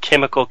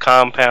chemical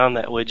compound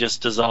that would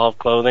just dissolve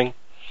clothing?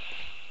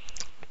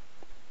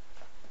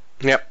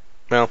 Yep.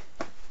 Well,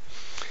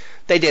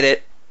 they did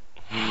it.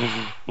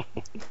 I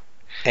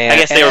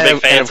guess they were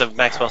big fans of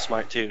Maxwell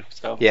Smart too.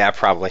 So yeah,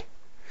 probably.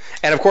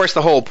 And of course,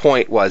 the whole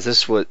point was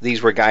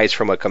these were guys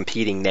from a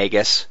competing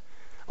Nagus,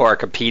 or a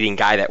competing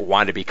guy that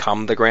wanted to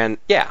become the Grand.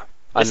 Yeah,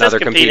 another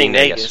competing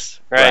Nagus.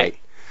 Right.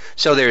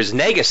 So there's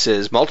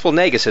Naguses, multiple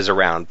Naguses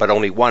around, but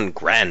only one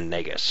Grand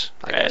Nagus.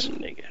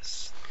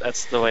 Nagus.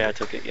 That's the way I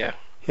took it. Yeah.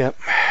 Yep.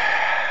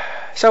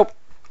 So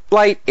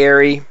light,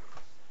 airy,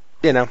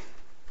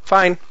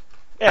 fine.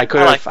 Yeah,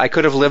 I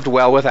could have lived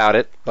well without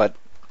it, but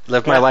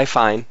lived my life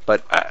fine.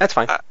 But that's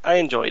fine. I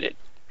enjoyed it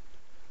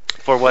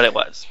for what it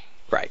was.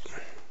 Right.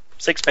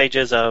 6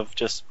 pages of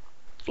just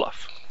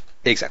fluff.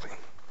 Exactly.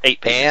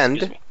 8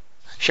 pages. And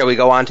shall we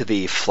go on to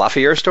the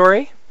fluffier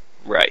story?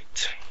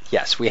 Right.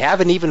 Yes, we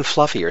have an even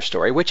fluffier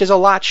story, which is a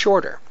lot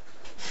shorter.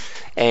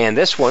 And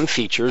this one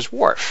features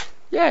Worf.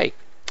 Yay.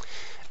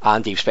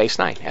 On Deep Space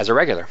Nine, as a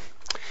regular.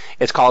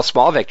 It's called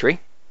Small Victory.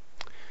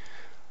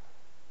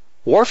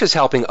 Worf is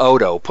helping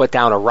Odo put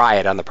down a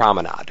riot on the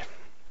promenade.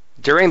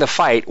 During the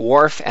fight,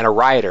 Worf and a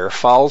rioter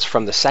falls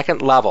from the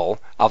second level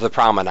of the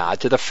promenade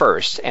to the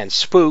first and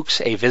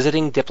spooks a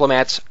visiting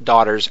diplomat's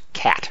daughter's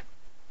cat.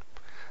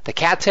 The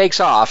cat takes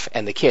off,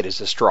 and the kid is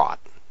distraught.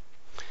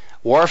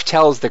 Worf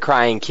tells the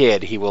crying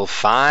kid he will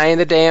find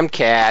the damn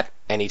cat,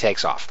 and he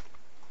takes off.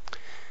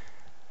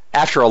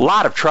 After a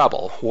lot of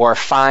trouble, Worf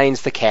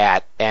finds the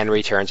cat and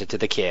returns it to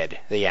the kid.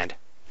 The end.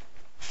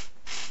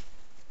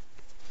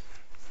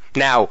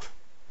 Now,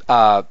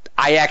 I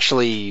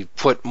actually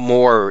put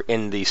more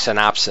in the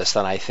synopsis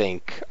than I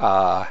think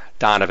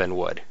Donovan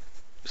would.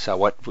 So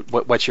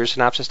what's your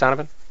synopsis,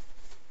 Donovan?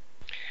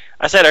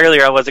 I said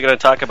earlier I wasn't going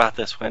to talk about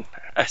this one.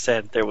 I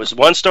said there was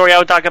one story I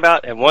would talk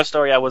about and one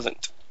story I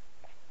wasn't.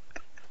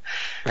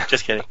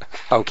 Just kidding.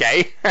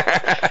 Okay.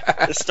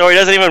 The story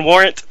doesn't even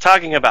warrant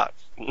talking about.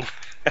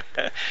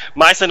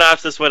 My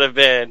synopsis would have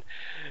been,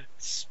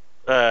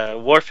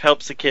 Worf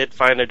helps a kid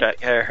find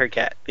her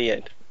cat. The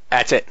end.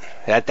 That's it.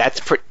 That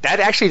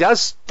actually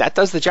does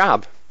the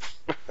job.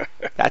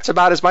 That's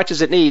about as much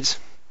as it needs.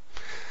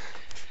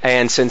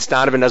 And since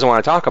Donovan doesn't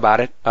want to talk about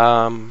it,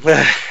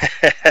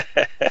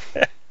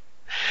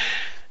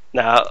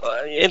 now,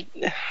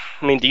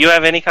 do you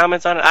have any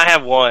comments on it? I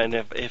have one.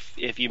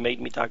 If you make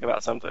me talk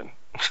about something,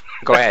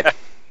 go ahead.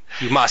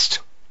 You must.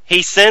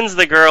 He sends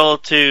the girl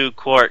to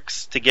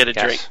Quark's to get a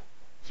drink.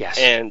 Yes.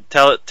 And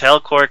tell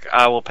Quark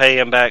I will pay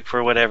him back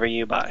for whatever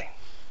you buy.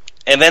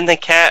 And then the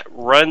cat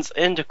runs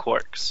into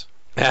Quark's.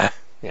 Yeah.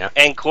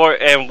 And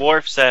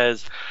Worf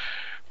says,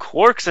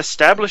 Quark's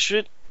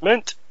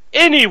establishment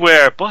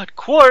anywhere but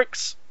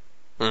Quark's.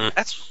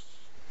 That's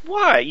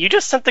why. You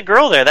just sent the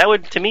girl there. That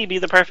would, to me, be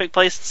the perfect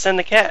place to send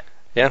the cat.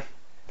 Yeah.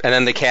 And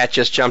then the cat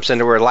just jumps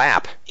into her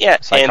lap. Yeah,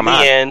 like, and the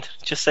end.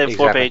 Just save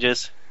 4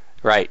 pages.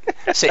 Right.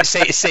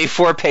 Say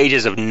 4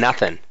 pages of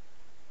nothing.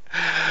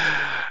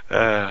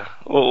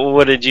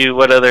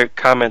 What other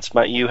comments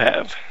might you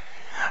have?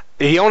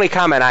 The only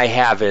comment I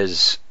have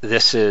is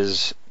this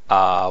is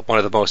one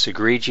of the most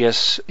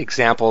egregious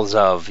examples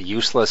of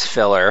useless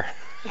filler.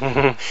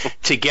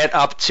 To get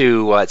up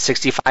to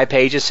 65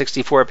 pages,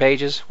 64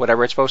 pages,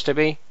 whatever it's supposed to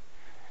be.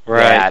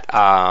 Right. That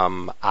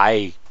I'm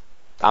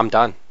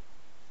done.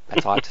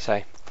 That's all I have to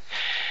say.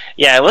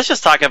 Yeah, let's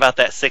just talk about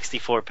that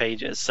 64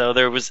 pages. So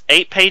there was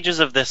 8 pages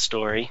of this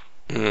story.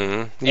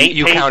 Mm-hmm.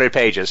 You counted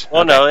pages.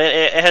 Well, okay. No,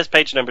 it has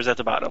page numbers at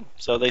the bottom.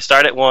 So they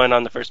start at 1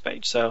 on the first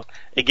page. So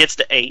it gets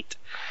to 8.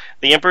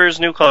 The Emperor's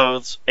New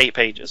Clothes, 8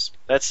 pages.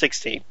 That's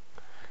 16.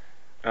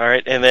 All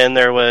right, and then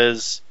there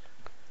was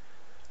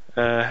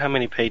how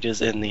many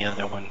pages in the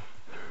other one?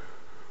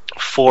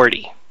 40.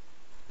 Yeah.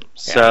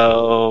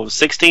 So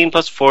 16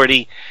 plus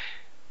 40,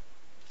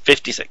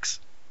 56.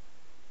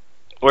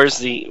 Where's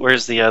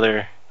the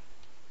other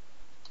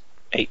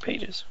 8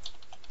 pages?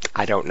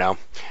 I don't know.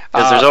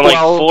 Because there's only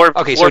 4.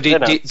 Okay, four so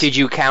did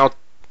you count?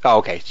 Oh,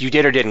 okay, you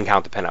did or didn't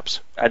count the pinups?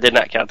 I did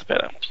not count the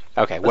pinups.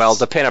 Okay, well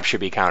the pinups should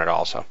be counted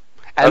also.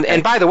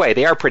 And by the way,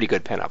 they are pretty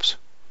good pinups.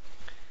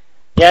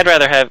 Yeah, I'd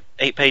rather have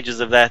 8 pages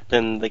of that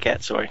than the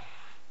cat story.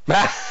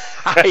 I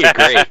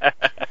agree.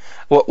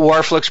 Well,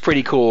 Worf looks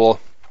pretty cool.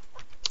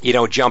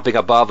 Jumping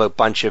above a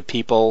bunch of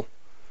people,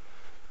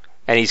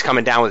 and he's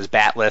coming down with his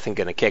batleth and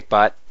gonna kick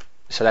butt.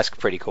 So that's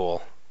pretty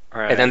cool.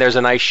 Right. And then there's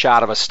a nice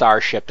shot of a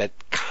starship that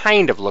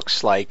kind of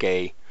looks like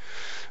a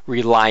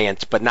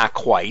Reliant, but not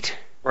quite.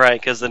 Right,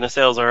 because the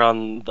nacelles are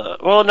on the...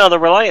 Well, no, the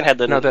Reliant had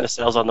the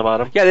nacelles on the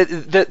bottom. Yeah,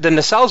 the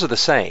nacelles are the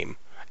same.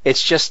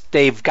 It's just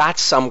they've got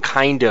some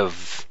kind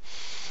of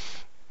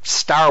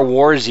Star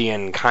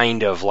Warsian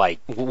kind of what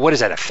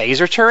is that, a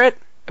phaser turret?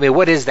 I mean,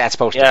 what is that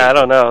supposed to be? Yeah, I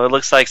don't know. It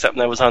looks like something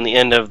that was on the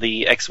end of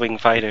the X-Wing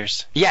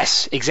fighters.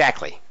 Yes,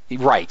 exactly.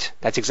 Right.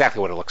 That's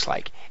exactly what it looks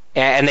like.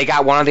 And they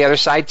got one on the other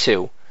side,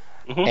 too.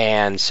 Mm-hmm.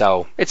 And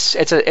so it's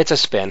a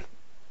spin.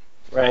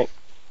 Right.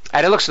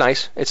 And it looks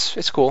nice.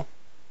 It's cool.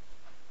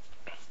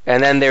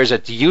 And then there's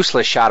a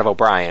useless shot of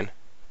O'Brien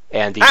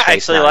and Deep Space Nine. I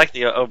actually like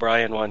the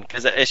O'Brien one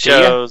because it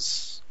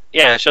shows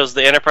it shows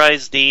the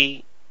Enterprise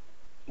D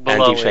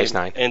below and Deep Space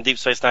Nine and Deep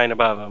Space Nine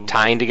above him,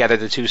 tying together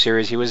the 2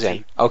 series he was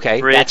in.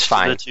 Okay, that's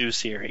fine. The 2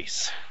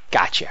 series.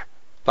 Gotcha.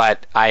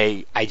 But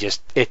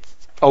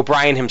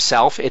O'Brien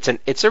himself.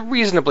 It's a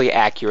reasonably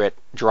accurate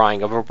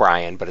drawing of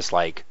O'Brien, but it's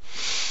like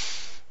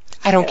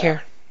I don't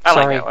care. I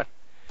like that one.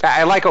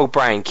 I like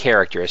O'Brien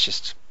character. It's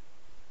just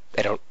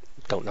I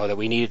don't know that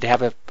we needed to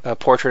have a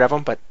portrait of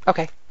him, but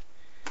okay.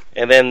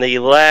 And then the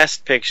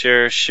last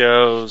picture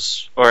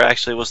shows, or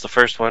actually it was the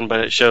first one, but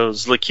it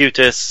shows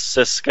Locutus,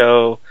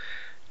 Cisco,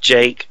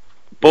 Jake,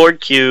 Borg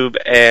Cube,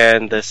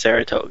 and the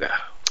Saratoga.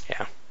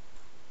 Yeah.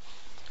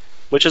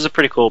 Which is a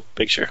pretty cool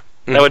picture.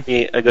 Mm-hmm. That would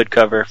be a good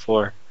cover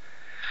for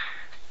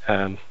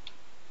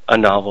a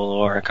novel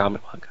or a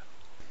comic book.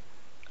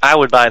 I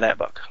would buy that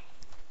book.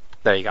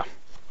 There you go.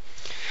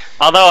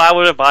 Although I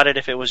would have bought it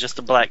if it was just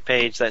a black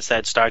page that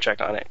said Star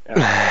Trek on it.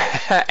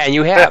 And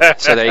you have,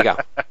 so there you go.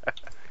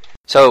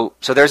 So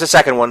there's a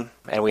second one,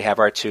 and we have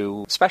our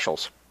 2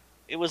 specials.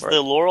 It was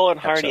the Laurel and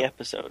Hardy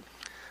episode.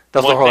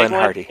 The Laurel and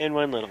Hardy. And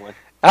one little one.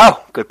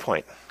 Oh, good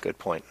point. Good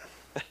point.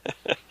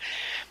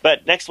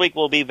 But next week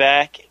we'll be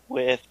back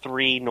with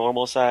 3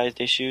 normal-sized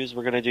issues.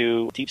 We're going to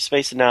do Deep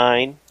Space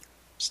Nine,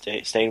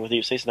 staying with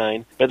Deep Space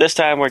Nine. But this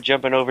time we're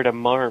jumping over to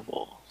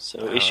Marvel.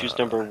 So issues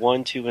number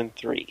 1, 2, and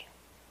 3.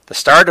 The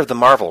start of the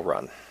Marvel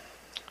run.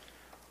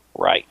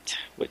 Right,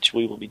 which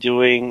we will be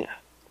doing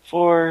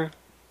for...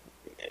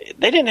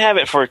 They didn't have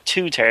it for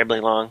too terribly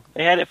long.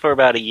 They had it for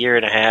about 1.5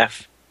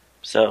 years.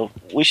 So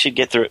we should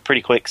get through it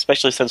pretty quick,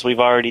 especially since we've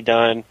already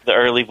done the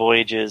early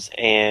voyages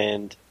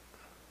and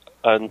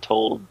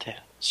Untold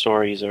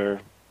Stories,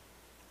 or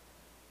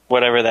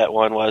whatever that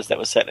one was that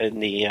was set in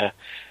the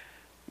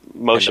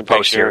motion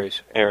picture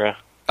era.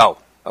 Oh,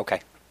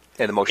 okay.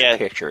 In the motion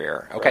picture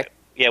era. Okay. Right.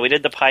 Yeah, we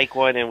did the Pike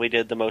one and we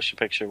did the motion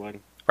picture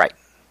one. Right.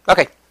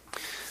 Okay.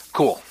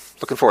 Cool.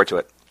 Looking forward to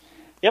it.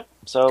 Yep.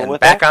 So And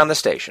with back that, on the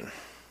station.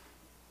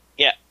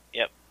 yeah,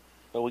 yep.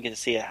 But we get to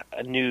see a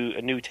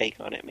new take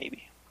on it,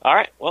 maybe. All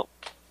right. Well,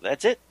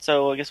 that's it.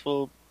 So I guess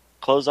we'll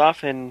close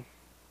off and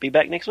be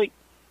back next week.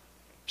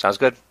 Sounds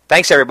good.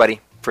 Thanks, everybody,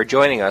 for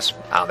joining us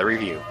on the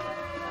review.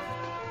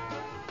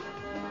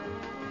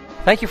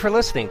 Thank you for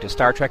listening to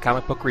Star Trek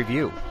Comic Book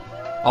Review.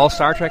 All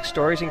Star Trek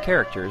stories and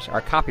characters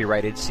are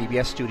copyrighted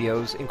CBS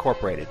Studios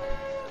Incorporated.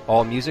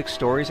 All music,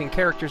 stories, and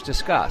characters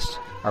discussed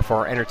are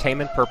for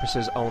entertainment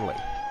purposes only.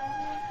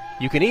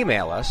 You can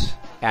email us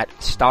at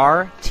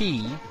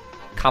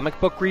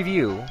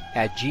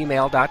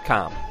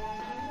startcomicbookreview@gmail.com.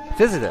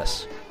 Visit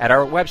us at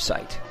our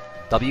website,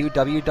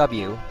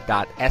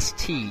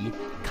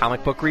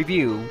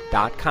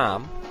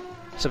 www.stcomicbookreview.com.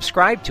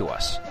 Subscribe to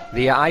us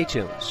via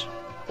iTunes,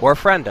 or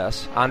friend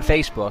us on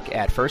Facebook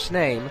at first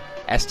name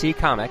ST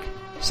Comic,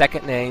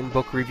 second name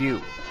Book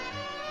Review.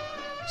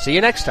 See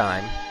you next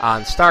time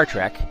on Star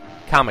Trek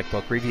Comic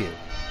Book Review.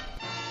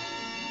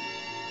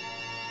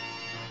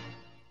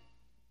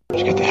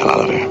 Let's get the hell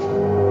out of here.